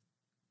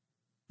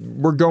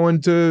 we're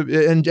going to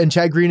and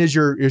Chad Green is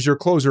your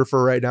closer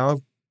for right now.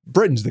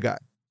 Britton's the guy.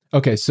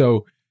 Okay,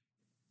 so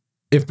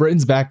if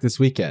Britton's back this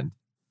weekend,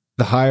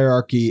 the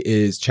hierarchy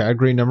is Chad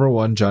Green number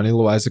 1, Johnny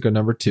Loizaga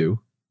number 2.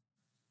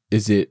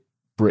 Is it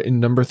Britton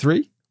number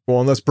 3?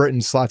 Well, unless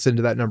Britton slots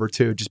into that number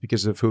 2 just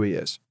because of who he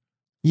is.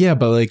 Yeah,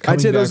 but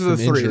I'd say those are the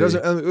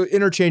 3.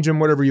 Interchange them,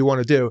 whatever you want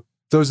to do.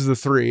 Those are the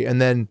 3,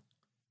 and then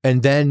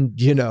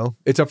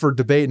it's up for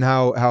debate and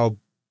how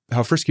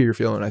frisky you're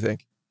feeling. I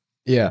think.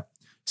 Yeah.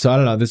 So I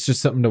don't know. That's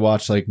just something to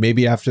watch. Like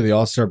maybe after the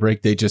All-Star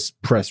break, they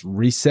just press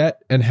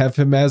reset and have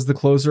him as the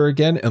closer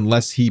again,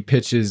 unless he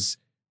pitches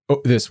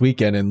this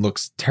weekend and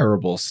looks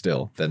terrible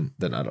still. Then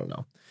I don't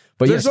know.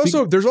 But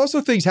there's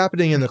also things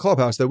happening in the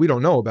clubhouse that we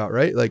don't know about,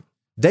 right? Like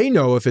they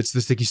know if it's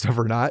the sticky stuff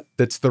or not.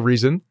 That's the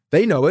reason.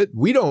 They know it.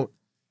 We don't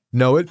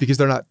know it because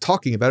they're not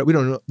talking about it. We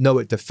don't know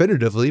it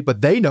definitively,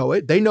 but they know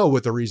it. They know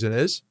what the reason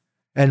is.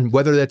 And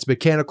whether that's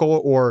mechanical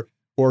or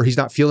he's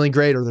not feeling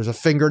great or there's a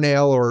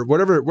fingernail or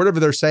whatever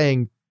they're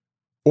saying,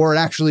 or it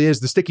actually is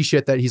the sticky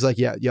shit that he's like,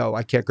 yeah,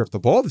 I can't grip the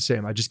ball the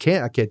same. I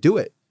can't do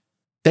it.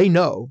 They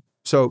know.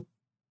 So,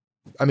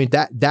 I mean,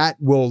 that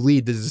will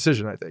lead the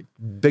decision, I think,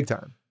 big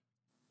time.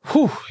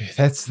 Whew,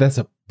 that's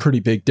a pretty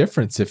big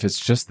difference if it's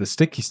just the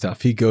sticky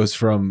stuff. He goes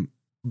from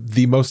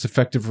the most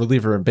effective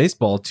reliever in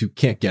baseball to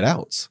can't get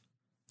outs.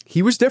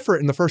 He was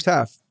different in the first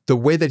half. The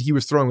way that he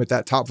was throwing with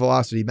that top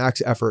velocity,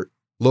 max effort,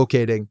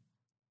 locating.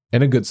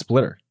 And a good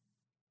splitter.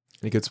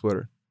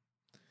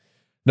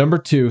 Number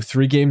 2,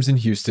 3 games in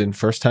Houston.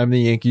 First time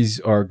the Yankees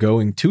are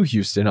going to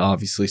Houston,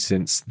 obviously,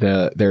 since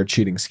their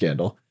cheating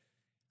scandal.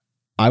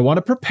 I want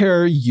to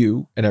prepare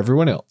you and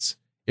everyone else.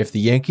 If the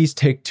Yankees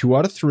take 2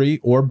 out of 3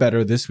 or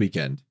better this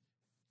weekend,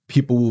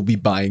 people will be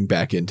buying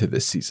back into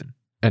this season,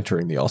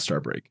 entering the All-Star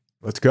break.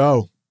 Let's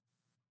go.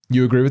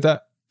 You agree with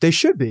that? They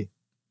should be.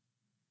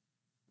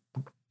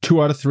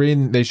 2 out of 3,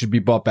 and they should be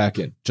bought back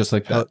in, just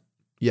like that.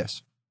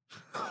 Yes.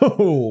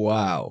 Oh,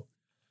 wow.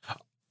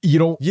 You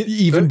don't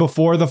even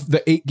before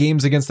the 8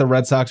 games against the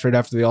Red Sox right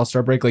after the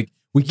All-Star break, like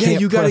we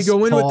can't. You got to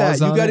go in with that.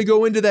 You got to it.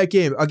 go into that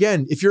game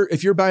again. If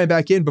you're buying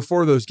back in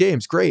before those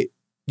games, great.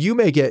 You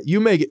may get.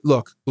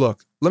 Look.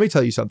 Let me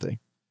tell you something.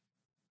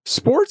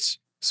 Sports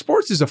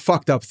is a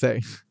fucked up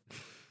thing.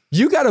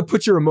 You got to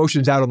put your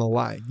emotions out on the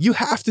line. You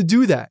have to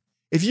do that.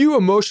 If you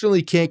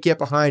emotionally can't get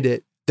behind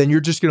it, then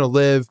you're just going to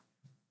live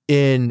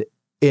in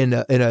a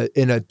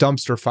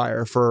dumpster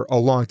fire for a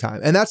long time,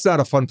 and that's not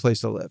a fun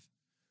place to live.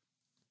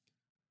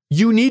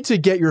 You need to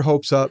get your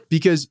hopes up,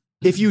 because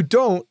if you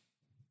don't,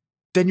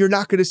 then you're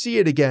not going to see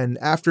it again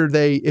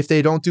if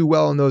they don't do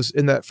well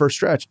in that first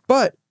stretch.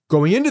 But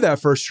going into that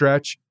first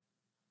stretch,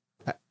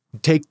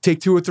 take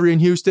 2 or 3 in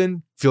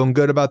Houston, feeling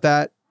good about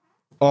that.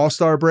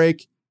 All-Star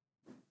break,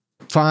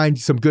 find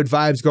some good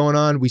vibes going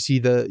on. We see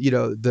the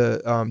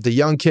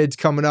young kids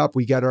coming up.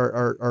 We got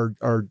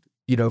our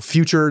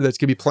future that's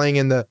going to be playing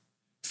in the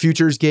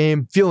futures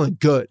game, feeling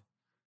good.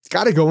 It's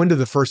got to go into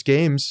the first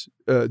games,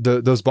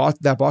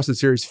 that Boston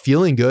series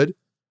feeling good.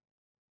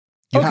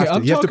 You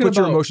have to put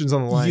your emotions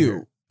on the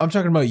line. I'm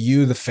talking about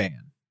you, the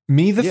fan.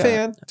 Me, the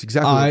fan. That's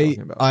exactly what I'm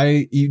talking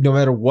about. No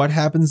matter what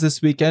happens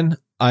this weekend,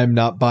 I'm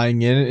not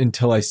buying in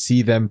until I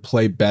see them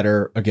play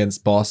better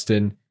against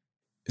Boston.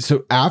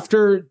 So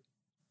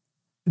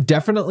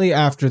definitely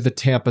after the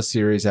Tampa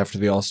series, after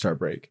the All-Star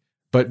break,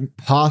 but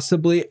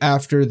possibly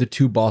after the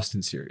 2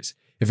 Boston series.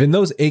 If in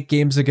those 8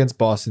 games against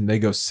Boston, they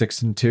go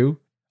 6-2,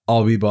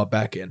 I'll be bought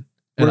back in.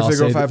 What if they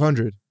go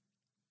 500?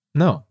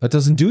 No, that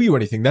doesn't do you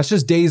anything. That's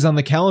just days on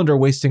the calendar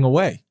wasting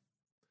away.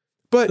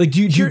 But like,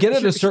 do you get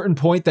at a certain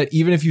point that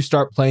even if you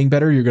start playing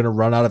better, you're going to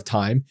run out of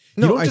time?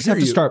 You don't just have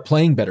to start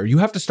playing better. You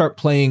have to start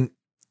playing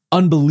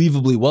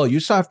unbelievably well. You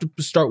just have to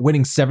start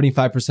winning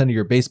 75% of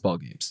your baseball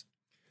games.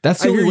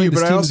 That's the only way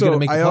this team is going to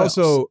make the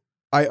playoffs.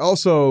 I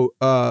also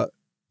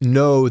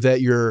know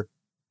that you're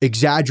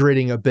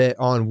exaggerating a bit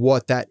on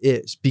what that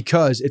is,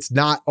 because it's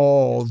not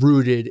all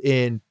rooted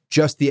in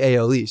just the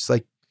AL East.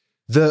 Like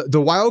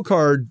the wild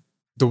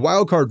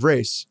card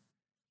race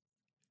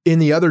in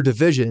the other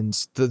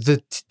divisions,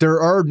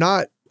 there are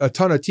not a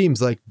ton of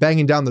teams like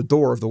banging down the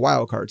door of the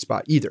wild card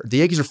spot either. The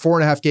Yankees are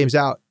 4.5 games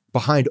out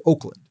behind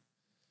Oakland.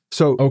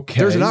 So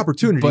there's an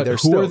opportunity there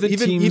still,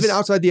 even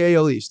outside the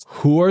AL East.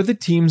 Who are the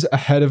teams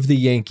ahead of the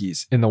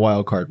Yankees in the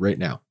wild card right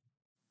now?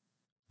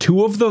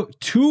 2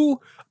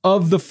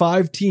 of the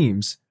 5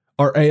 teams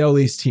are AL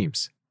East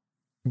teams.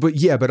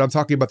 But I'm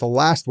talking about the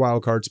last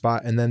wild card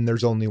spot, and then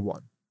there's only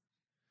one.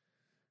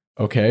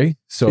 Okay,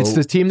 so it's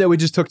the team that we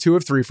just took 2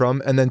 of 3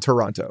 from, and then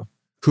Toronto,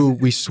 who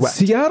we swept.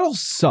 Seattle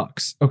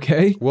sucks.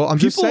 Okay, well, I'm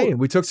just saying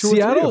we took 2 or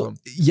 3 of them.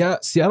 Yeah,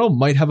 Seattle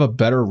might have a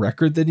better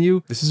record than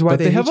you. This is why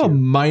they have a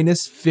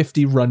minus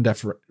 50 run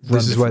differential.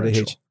 This is why they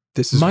hate you.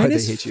 This is why they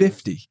hate you. Minus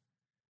 50.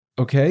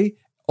 Okay,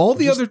 all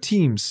the other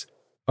teams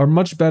are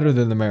much better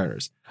than the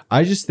Mariners.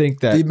 I just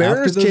think that the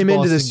Mariners came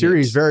into this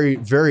series very,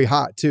 very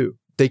hot too.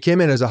 They came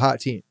in as a hot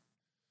team.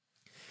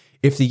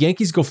 If the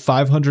Yankees go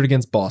 500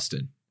 against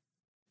Boston,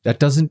 that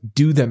doesn't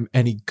do them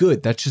any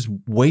good. That's just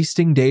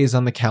wasting days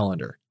on the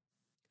calendar.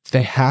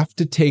 They have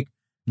to take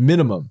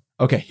minimum.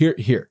 Okay,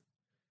 here.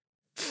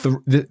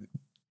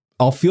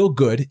 I'll feel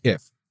good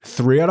if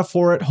 3 out of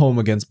 4 at home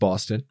against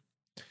Boston,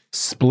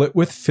 split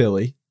with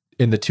Philly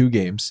in the 2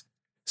 games,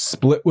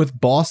 split with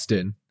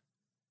Boston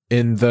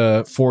in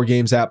the 4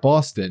 games at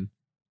Boston,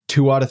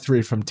 2 out of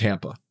 3 from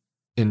Tampa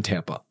in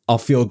Tampa. I'll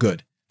feel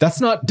good. That's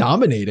not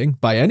dominating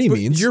by any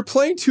means. You're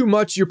playing too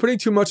much. You're putting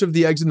too much of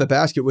the eggs in the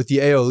basket with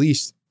the AL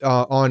East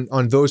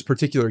on those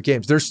particular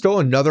games. There's still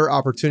another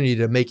opportunity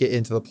to make it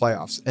into the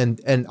playoffs.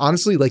 And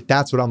honestly, like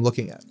that's what I'm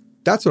looking at.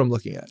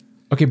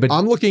 Okay, but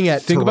I'm looking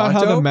at think Toronto.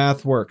 about how the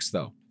math works,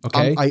 though.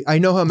 Okay, I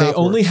know how math works.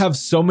 They only have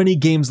so many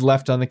games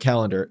left on the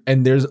calendar,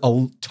 and there's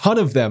a ton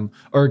of them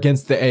are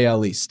against the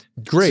AL East.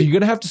 Great. So you're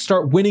gonna have to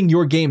start winning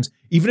your games,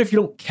 even if you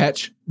don't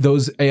catch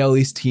those AL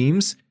East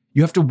teams.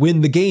 You have to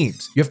win the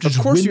games. You have to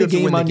just win the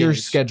game on your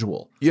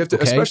schedule. You have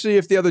to, especially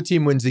if the other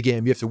team wins the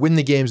game. You have to win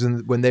the games,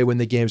 and when they win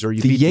the games, or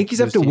you. The Yankees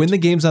have to win the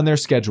games on their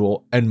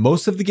schedule, and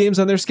most of the games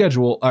on their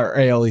schedule are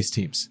AL East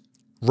teams.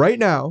 Right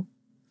now,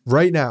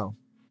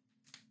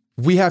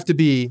 we have to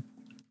be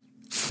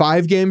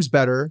 5 games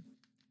better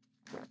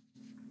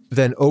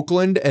than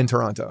Oakland and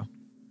Toronto.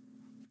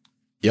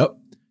 Yep.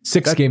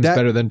 Six games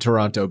better than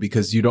Toronto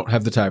because you don't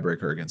have the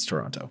tiebreaker against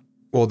Toronto.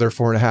 Well, they're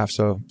 4.5,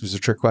 so it was a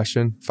trick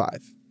question.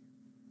 5.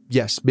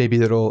 Yes,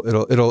 maybe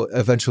it'll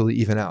eventually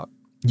even out.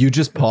 You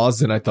just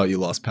paused and I thought you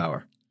lost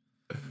power.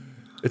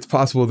 It's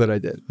possible that I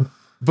did.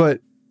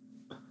 But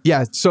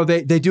yeah, so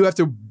they do have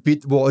to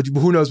beat, well,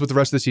 who knows what the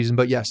rest of the season,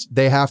 but yes,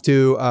 they have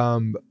to,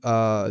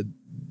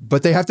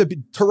 but they have to be,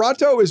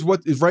 Toronto is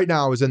what is right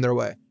now is in their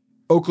way.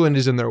 Oakland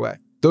is in their way.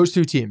 Those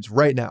two teams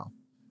right now.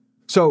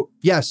 So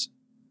yes,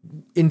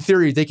 in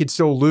theory, they could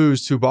still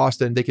lose to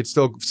Boston. They could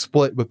still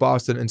split with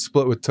Boston and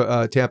split with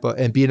Tampa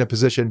and be in a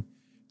position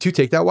to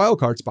take that wild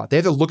card spot. They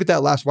have to look at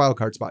that last wild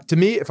card spot. To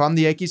me, if I'm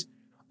the Yankees,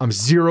 I'm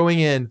zeroing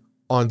in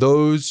on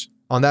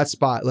that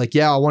spot. Like,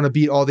 yeah, I want to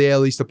beat all the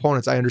AL East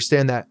opponents. I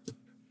understand that,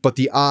 but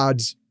the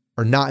odds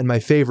are not in my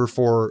favor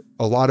for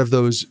a lot of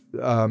those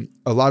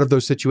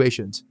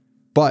situations.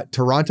 But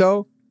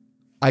Toronto,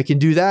 I can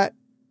do that,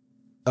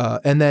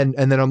 and then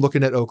I'm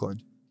looking at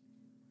Oakland.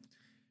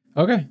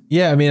 Okay.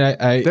 Yeah. I mean,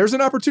 there's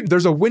an opportunity.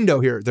 There's a window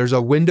here. There's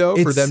a window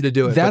for them to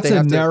do it. That's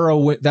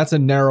a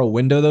narrow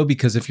window though,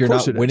 because if you're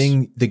not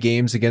winning the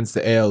games against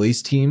the AL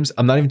East teams,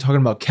 I'm not even talking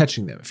about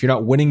catching them. If you're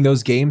not winning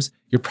those games,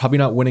 you're probably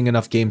not winning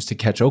enough games to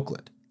catch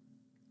Oakland.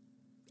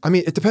 I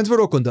mean, it depends what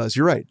Oakland does.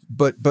 You're right.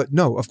 But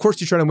no, of course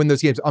you're trying to win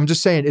those games. I'm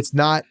just saying it's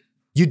not,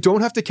 you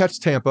don't have to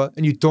catch Tampa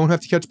and you don't have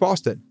to catch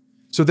Boston.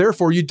 So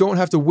therefore you don't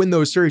have to win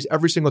those series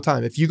every single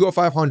time. If you go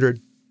 500,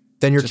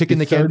 then you're kicking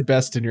the can. Third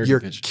best in your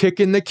division. You're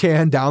kicking the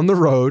can down the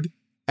road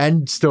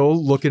and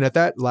still looking at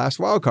that last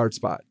wild card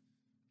spot.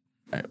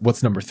 All right,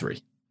 what's number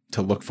 3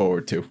 to look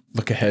forward to?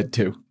 Look ahead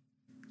to.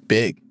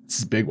 Big. This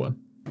is a big one.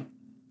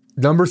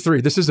 Number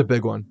 3. This is a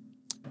big one.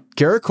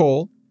 Garrett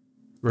Cole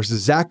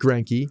versus Zach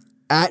Greinke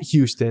at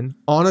Houston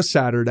on a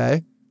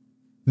Saturday.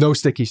 No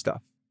sticky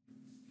stuff.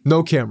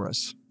 No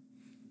cameras.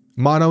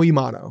 Mano y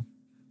mano.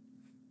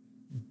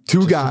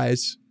 Two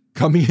guys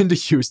coming into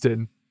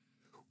Houston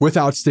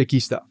without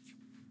sticky stuff.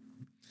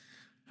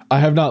 I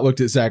have not looked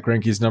at Zach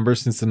Greinke's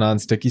numbers since the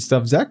non-sticky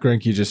stuff. Zach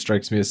Greinke just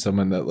strikes me as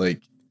someone that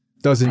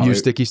doesn't use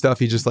sticky stuff.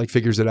 He just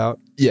figures it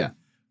out. Yeah.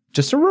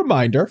 Just a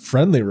reminder,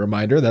 friendly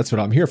reminder. That's what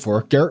I'm here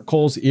for. Garrett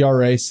Cole's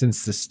ERA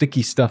since the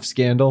sticky stuff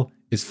scandal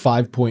is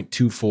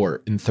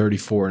 5.24 in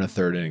 34 and a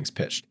third innings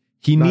pitched.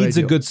 He needs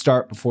a good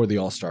start before the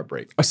All-Star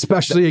break.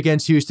 Especially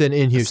against Houston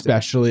in Houston.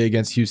 Especially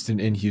against Houston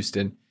in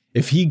Houston.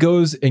 If he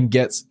goes and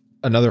gets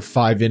another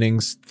 5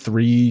 innings,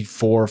 3,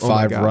 4,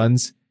 5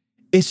 runs,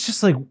 it's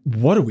just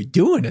what are we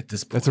doing at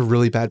this point? That's a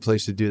really bad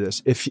place to do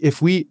this.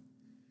 If we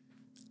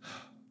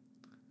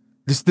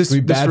this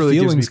bad really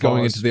feelings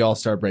going into the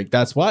All-Star break.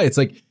 That's why it's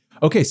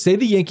okay, say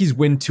the Yankees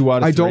win 2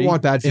 out of 3. I don't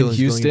want bad feelings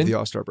in Houston going into the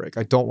All-Star break.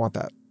 I don't want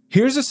that.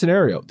 Here's a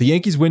scenario. The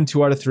Yankees win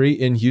 2 out of 3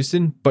 in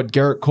Houston, but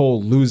Garrett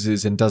Cole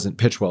loses and doesn't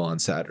pitch well on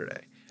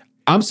Saturday.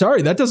 I'm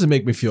sorry, that doesn't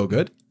make me feel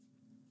good.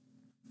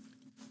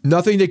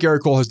 Nothing that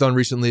Garrett Cole has done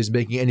recently is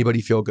making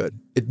anybody feel good.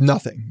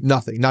 Nothing.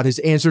 Not his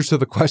answers to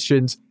the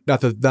questions, not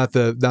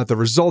the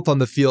result on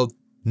the field,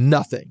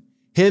 nothing.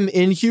 Him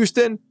in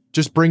Houston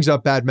just brings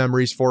up bad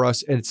memories for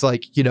us. And it's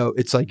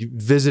it's like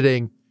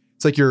visiting,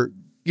 it's like you're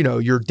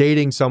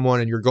dating someone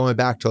and you're going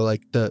back to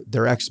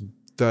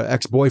the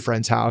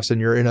ex-boyfriend's house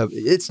and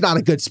it's not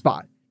a good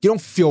spot. You don't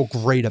feel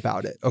great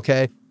about it,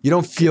 okay? You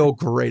don't feel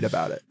great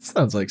about it.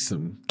 Sounds like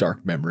some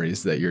dark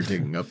memories that you're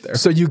digging up there.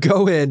 So you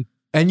go in,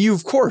 and you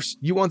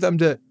want them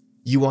to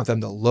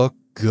look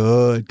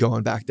good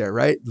going back there,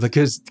 right?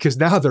 Because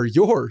now they're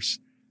yours.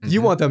 Mm-hmm.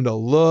 You want them to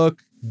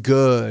look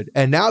good.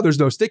 And now there's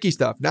no sticky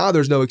stuff. Now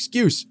there's no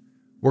excuse.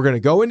 We're going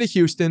to go into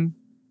Houston.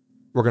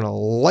 We're going to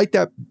light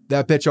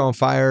that pitch on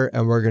fire,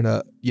 and we're going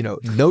to,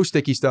 no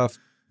sticky stuff.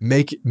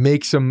 Make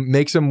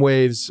some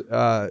waves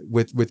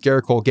with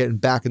Garrett Cole getting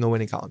back in the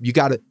winning column. You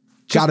got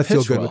to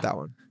feel good with that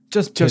one.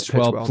 Just pitch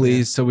well, please.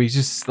 Man. So we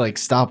just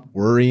stop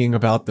worrying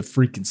about the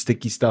freaking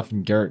sticky stuff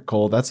in Garrett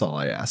Cole. That's all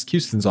I ask.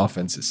 Houston's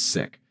offense is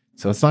sick,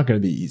 so it's not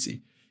going to be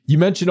easy. You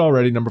mentioned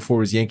already, number 4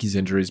 was Yankees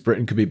injuries.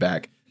 Britton could be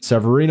back.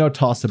 Severino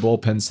tossed a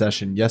bullpen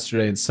session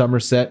yesterday in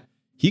Somerset.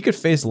 He could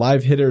face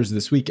live hitters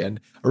this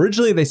weekend.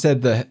 Originally, they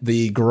said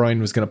the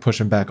groin was going to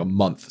push him back a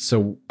month.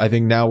 So I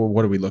think now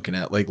what are we looking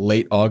at?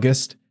 Late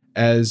August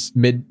as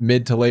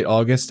mid to late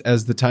August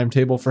as the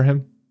timetable for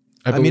him?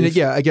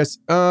 I guess.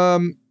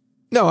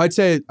 No, I'd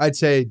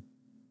say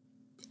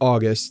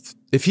August.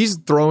 If he's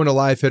throwing to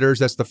live hitters,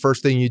 that's the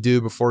first thing you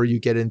do before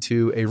you get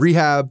into a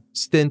rehab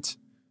stint.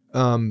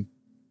 I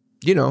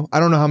don't know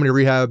how many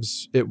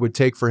rehabs it would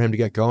take for him to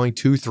get going.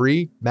 2,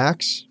 3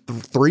 max,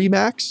 3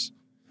 max.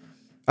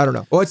 I don't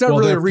know. Well, it's not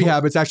really a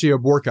rehab. It's actually a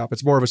workup.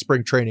 It's more of a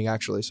spring training,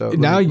 actually. So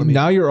now you're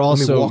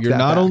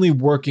not only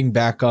working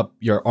back up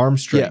your arm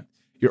strength,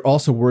 you're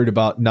also worried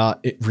about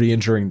not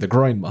re-injuring the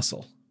groin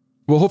muscle.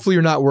 Well, hopefully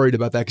you're not worried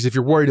about that, because if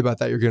you're worried about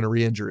that, you're going to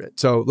re-injure it.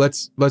 So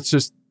let's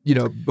just,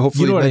 hopefully.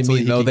 You know what I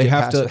mean, though? They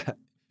have to,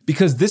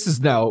 because this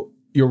is now,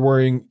 you're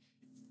worrying.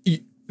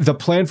 The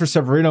plan for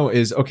Severino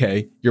is,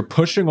 okay, you're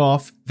pushing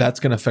off. That's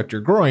going to affect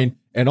your groin.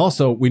 And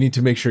also, we need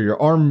to make sure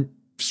your arm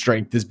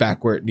strength is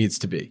back where it needs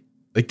to be.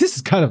 This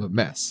is kind of a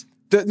mess.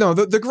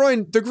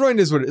 The groin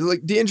is what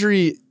like the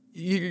injury.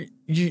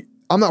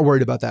 I'm not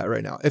worried about that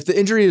right now. If the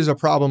injury is a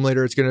problem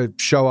later, it's going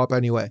to show up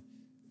anyway.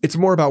 It's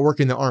more about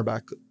working the arm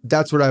back.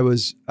 That's what I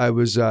was.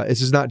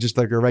 This is not just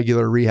like a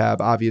regular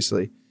rehab.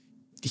 Obviously,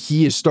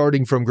 he is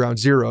starting from ground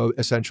zero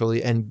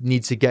essentially, and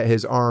needs to get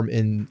his arm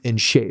in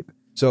shape.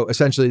 So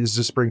essentially, this is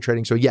a spring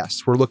training. So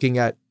yes, we're looking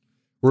at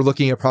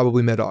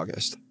probably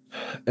mid-August.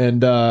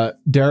 And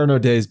Darren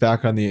O'Day's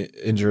back on the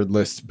injured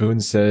list. Boone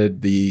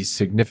said the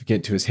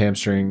significant to his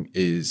hamstring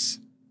is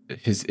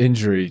his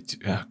injury.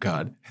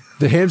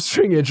 The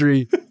hamstring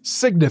injury,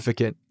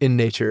 significant in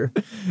nature.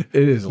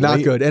 It is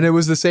not good. And it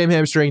was the same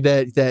hamstring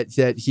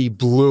that he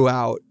blew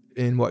out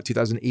in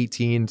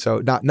 2018. So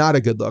not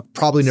a good look.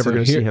 Probably never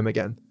going to see him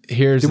again.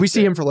 Did we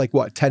see him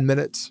for 10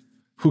 minutes?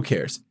 Who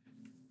cares?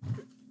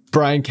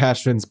 Brian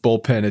Cashman's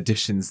bullpen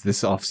additions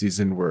this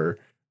offseason were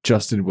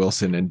Justin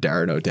Wilson and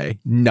Darren O'Day.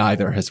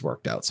 Neither has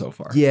worked out so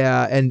far.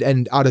 Yeah, and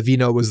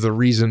Ottavino was the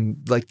reason,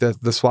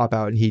 the swap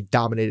out, and he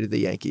dominated the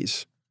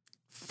Yankees.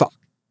 Fuck.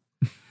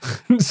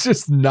 It's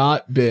just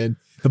not been...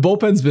 The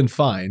bullpen's been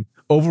fine.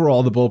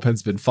 Overall, the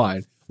bullpen's been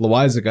fine.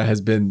 Loaizaga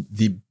has been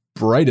the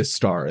brightest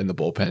star in the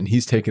bullpen.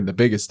 He's taken the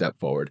biggest step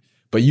forward.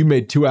 But you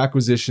made 2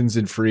 acquisitions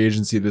in free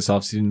agency this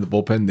offseason in the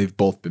bullpen. They've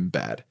both been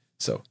bad.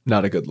 So,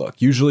 not a good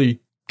look. Usually,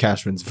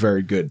 Cashman's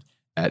very good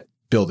at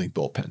building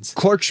bullpens.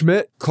 Clark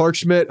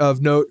Schmidt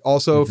of note,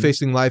 also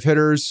facing live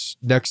hitters.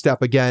 Next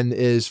step again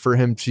is for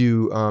him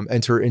to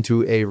enter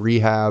into a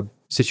rehab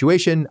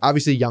situation.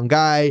 Obviously, young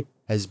guy,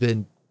 has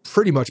been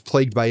pretty much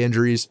plagued by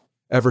injuries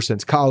ever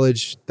since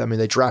college. I mean,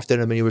 they drafted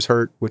him and he was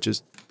hurt, which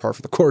is par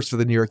for the course for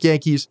the New York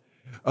Yankees.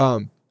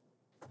 But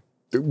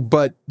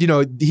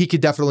he could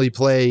definitely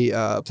play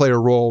a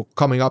role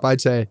coming up. I'd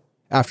say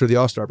after the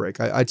All-Star break.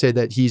 I'd say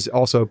that he's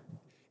also,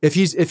 if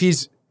he's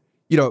he's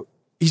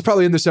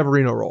probably in the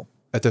Severino role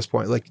at this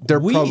point. They're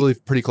probably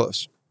pretty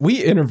close.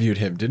 We interviewed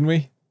him, didn't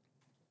we?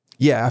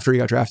 Yeah, after he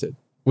got drafted.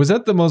 Was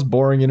that the most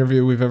boring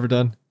interview we've ever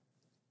done?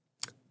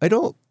 I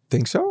don't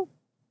think so.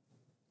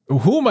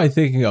 Who am I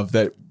thinking of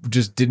that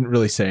just didn't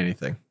really say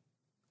anything?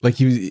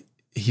 He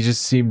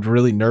just seemed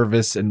really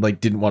nervous and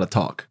didn't want to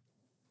talk.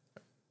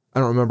 I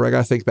don't remember. I got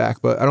to think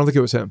back, but I don't think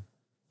it was him.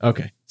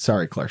 Okay.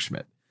 Sorry, Clark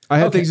Schmidt. I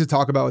had things to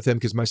talk about with him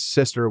because my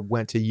sister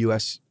went to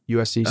USC.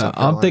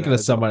 I'm thinking of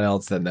someone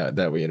else than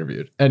that we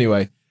interviewed.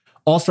 Anyway,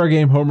 All-Star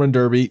Game Home Run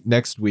Derby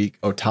next week.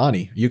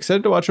 Ohtani. You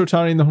excited to watch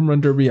Ohtani in the Home Run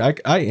Derby? I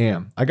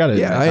am. I got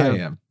it. I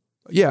am.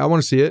 Yeah, I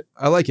want to see it.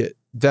 I like it.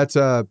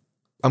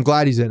 I'm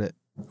glad he's in it.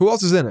 Who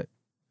else is in it?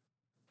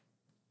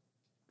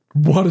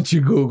 Why don't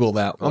you Google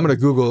that one? I'm going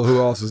to Google who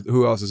else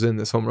is in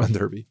this Home Run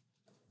Derby.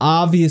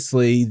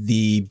 Obviously,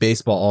 the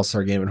baseball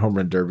All-Star Game and Home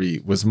Run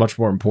Derby was much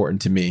more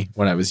important to me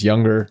when I was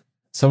younger.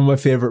 Some of my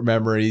favorite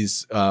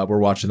memories were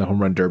watching the Home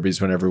Run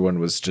Derbies when everyone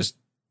was just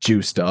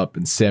juiced up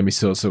and Sammy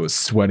Sosa was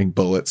sweating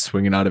bullets,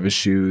 swinging out of his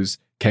shoes.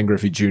 Ken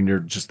Griffey Jr.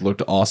 just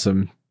looked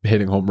awesome,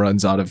 hitting home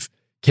runs out of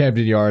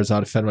Camden Yards,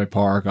 out of Fenway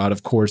Park, out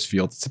of Coors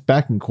Field. It's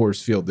back in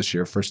Coors Field this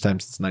year, first time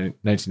since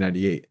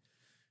 1998.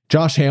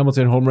 Josh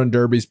Hamilton Home Run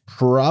Derby's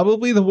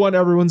probably the one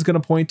everyone's going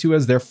to point to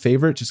as their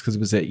favorite just because it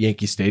was at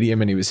Yankee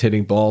Stadium and he was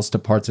hitting balls to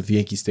parts of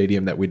Yankee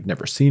Stadium that we'd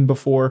never seen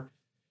before.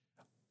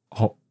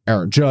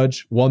 Aaron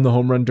Judge won the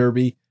Home Run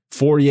Derby.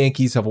 4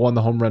 Yankees have won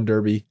the Home Run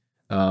Derby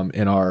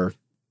in our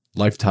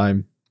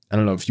lifetime. I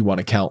don't know if you want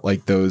to count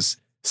those.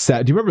 Do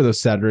you remember those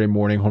Saturday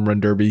morning Home Run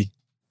Derby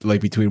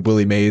between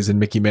Willie Mays and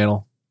Mickey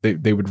Mantle? They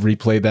would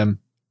replay them.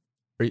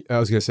 I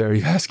was gonna say, are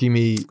you asking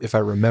me if I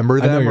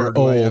remember them? I know you're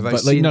old,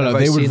 but no.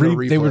 They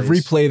would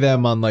replay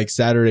them on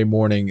Saturday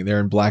morning. They're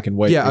in black and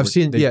white. Yeah, I've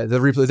seen. The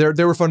replay.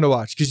 They were fun to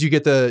watch because you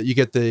get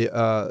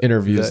the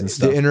interviews and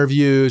stuff. The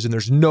interviews, and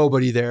there's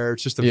nobody there.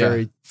 It's just a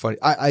very funny.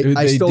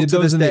 I still to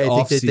this day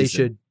think that they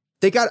should.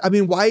 They got. I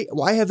mean,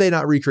 why have they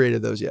not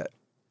recreated those yet?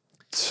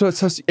 So it's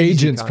such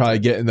agents probably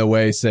get in the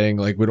way, saying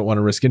we don't want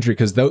to risk injury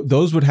because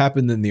those would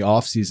happen in the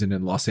off season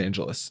in Los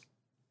Angeles.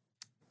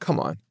 Come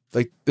on.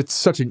 It's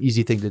such an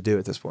easy thing to do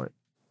at this point.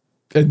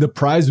 And the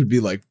prize would be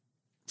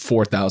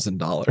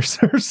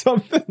 $4,000 or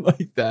something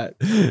like that.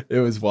 It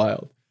was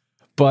wild.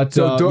 But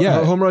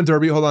Home Run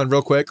Derby, hold on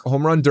real quick.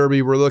 Home Run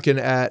Derby, we're looking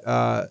at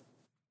Shohei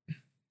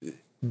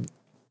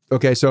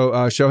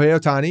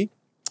Ohtani,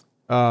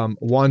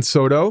 Juan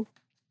Soto,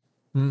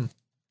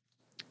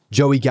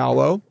 Joey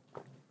Gallo,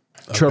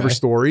 Trevor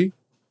Story.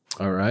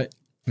 All right.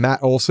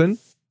 Matt Olson.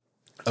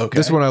 Okay.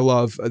 This one I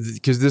love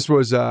because this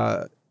was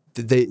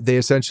they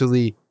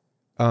essentially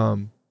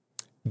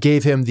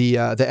gave him the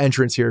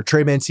entrance here.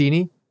 Trey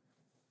Mancini.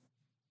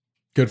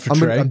 Good for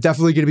Trey. I'm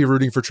definitely going to be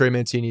rooting for Trey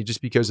Mancini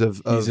just because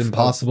of he's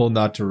impossible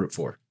not to root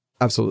for.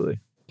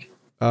 Absolutely.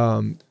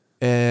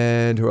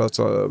 And who else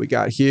we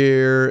got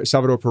here?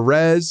 Salvador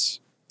Perez,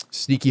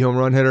 sneaky home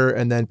run hitter,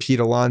 and then Pete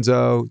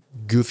Alonso,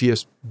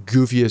 goofiest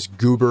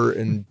goober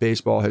in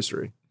baseball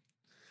history.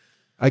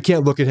 I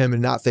can't look at him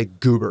and not think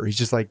goober. He's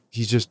just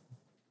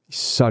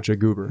such a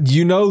goober.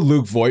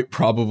 Luke Voit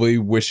probably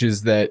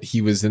wishes that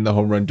he was in the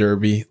Home Run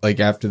Derby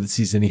after the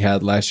season he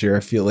had last year. I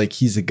feel like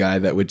he's a guy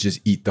that would just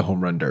eat the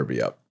Home Run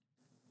Derby up.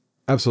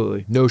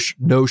 Absolutely. No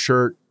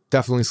shirt,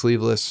 definitely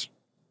sleeveless.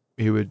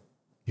 He would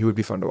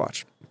be fun to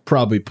watch.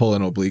 Probably pull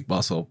an oblique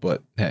muscle,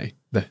 but hey,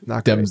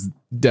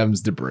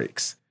 dems the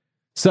breaks.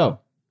 So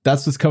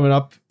that's what's coming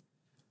up.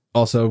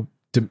 Also,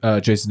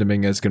 Jason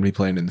Dominguez is going to be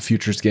playing in the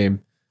Futures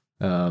game.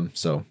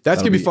 So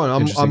that's going to be fun.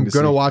 I'm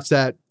going to watch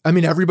that. I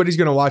mean, everybody's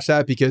going to watch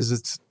that because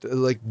it's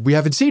like we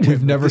haven't seen him.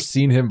 We've never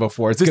seen him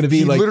before. It's going to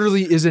be like... He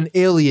literally is an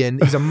alien.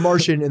 He's a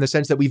Martian in the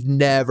sense that we've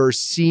never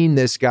seen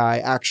this guy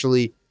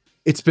actually.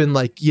 It's been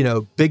like,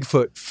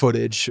 Bigfoot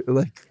footage,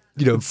 like,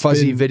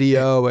 fuzzy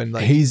video and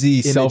like hazy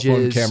images. Cell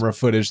phone camera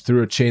footage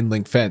through a chain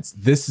link fence.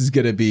 This is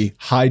going to be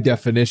high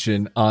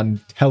definition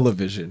on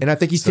television. And I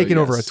think he's taking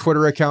over a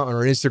Twitter account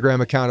or an Instagram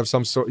account of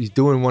some sort. He's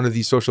doing one of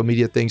these social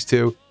media things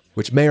too,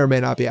 which may or may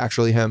not be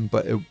actually him,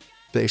 but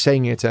they're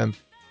saying it's him.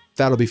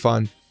 That'll be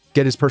fun.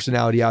 Get his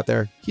personality out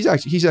there. He's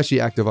actually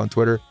active on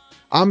Twitter.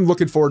 I'm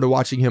looking forward to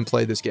watching him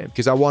play this game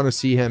because I want to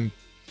see him.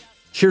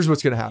 Here's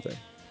what's going to happen.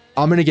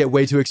 I'm going to get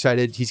way too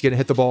excited. He's going to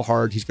hit the ball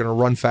hard. He's going to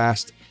run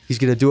fast. He's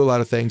going to do a lot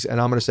of things. And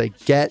I'm going to say,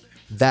 get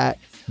that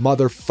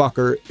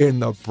motherfucker in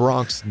the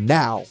Bronx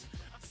now.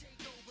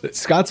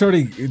 Scott's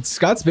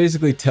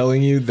basically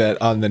telling you that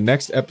on the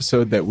next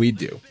episode that we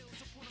do,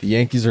 the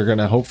Yankees are going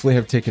to hopefully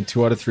have taken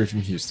 2 out of 3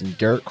 from Houston.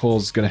 Garrett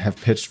Cole's going to have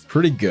pitched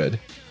pretty good.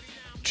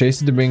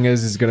 Jason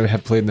Dominguez is going to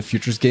have played in the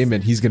Futures game,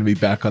 and he's going to be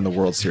back on the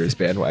World Series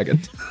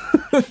bandwagon.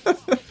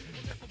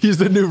 He's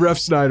the new Ref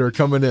Snyder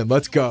coming in.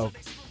 Let's go.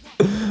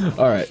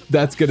 All right,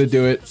 that's going to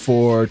do it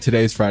for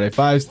today's Friday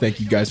Fives.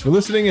 Thank you guys for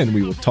listening, and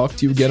we will talk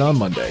to you again on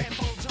Monday.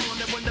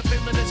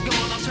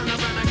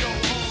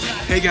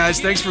 Hey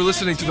guys, thanks for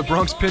listening to the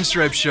Bronx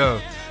Pinstripe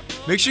Show.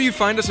 Make sure you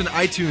find us on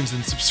iTunes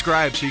and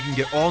subscribe so you can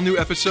get all new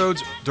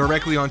episodes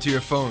directly onto your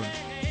phone.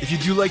 If you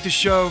do like the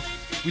show,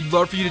 we'd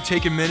love for you to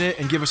take a minute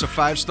and give us a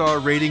 5-star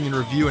rating and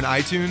review in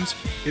iTunes.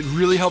 It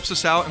really helps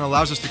us out and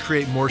allows us to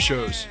create more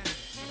shows.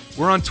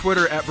 We're on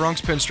Twitter at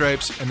Bronx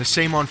Pinstripes and the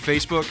same on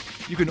Facebook.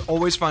 You can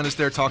always find us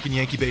there talking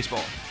Yankee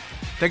baseball.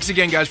 Thanks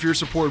again, guys, for your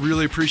support.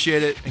 Really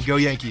appreciate it, and go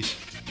Yankees.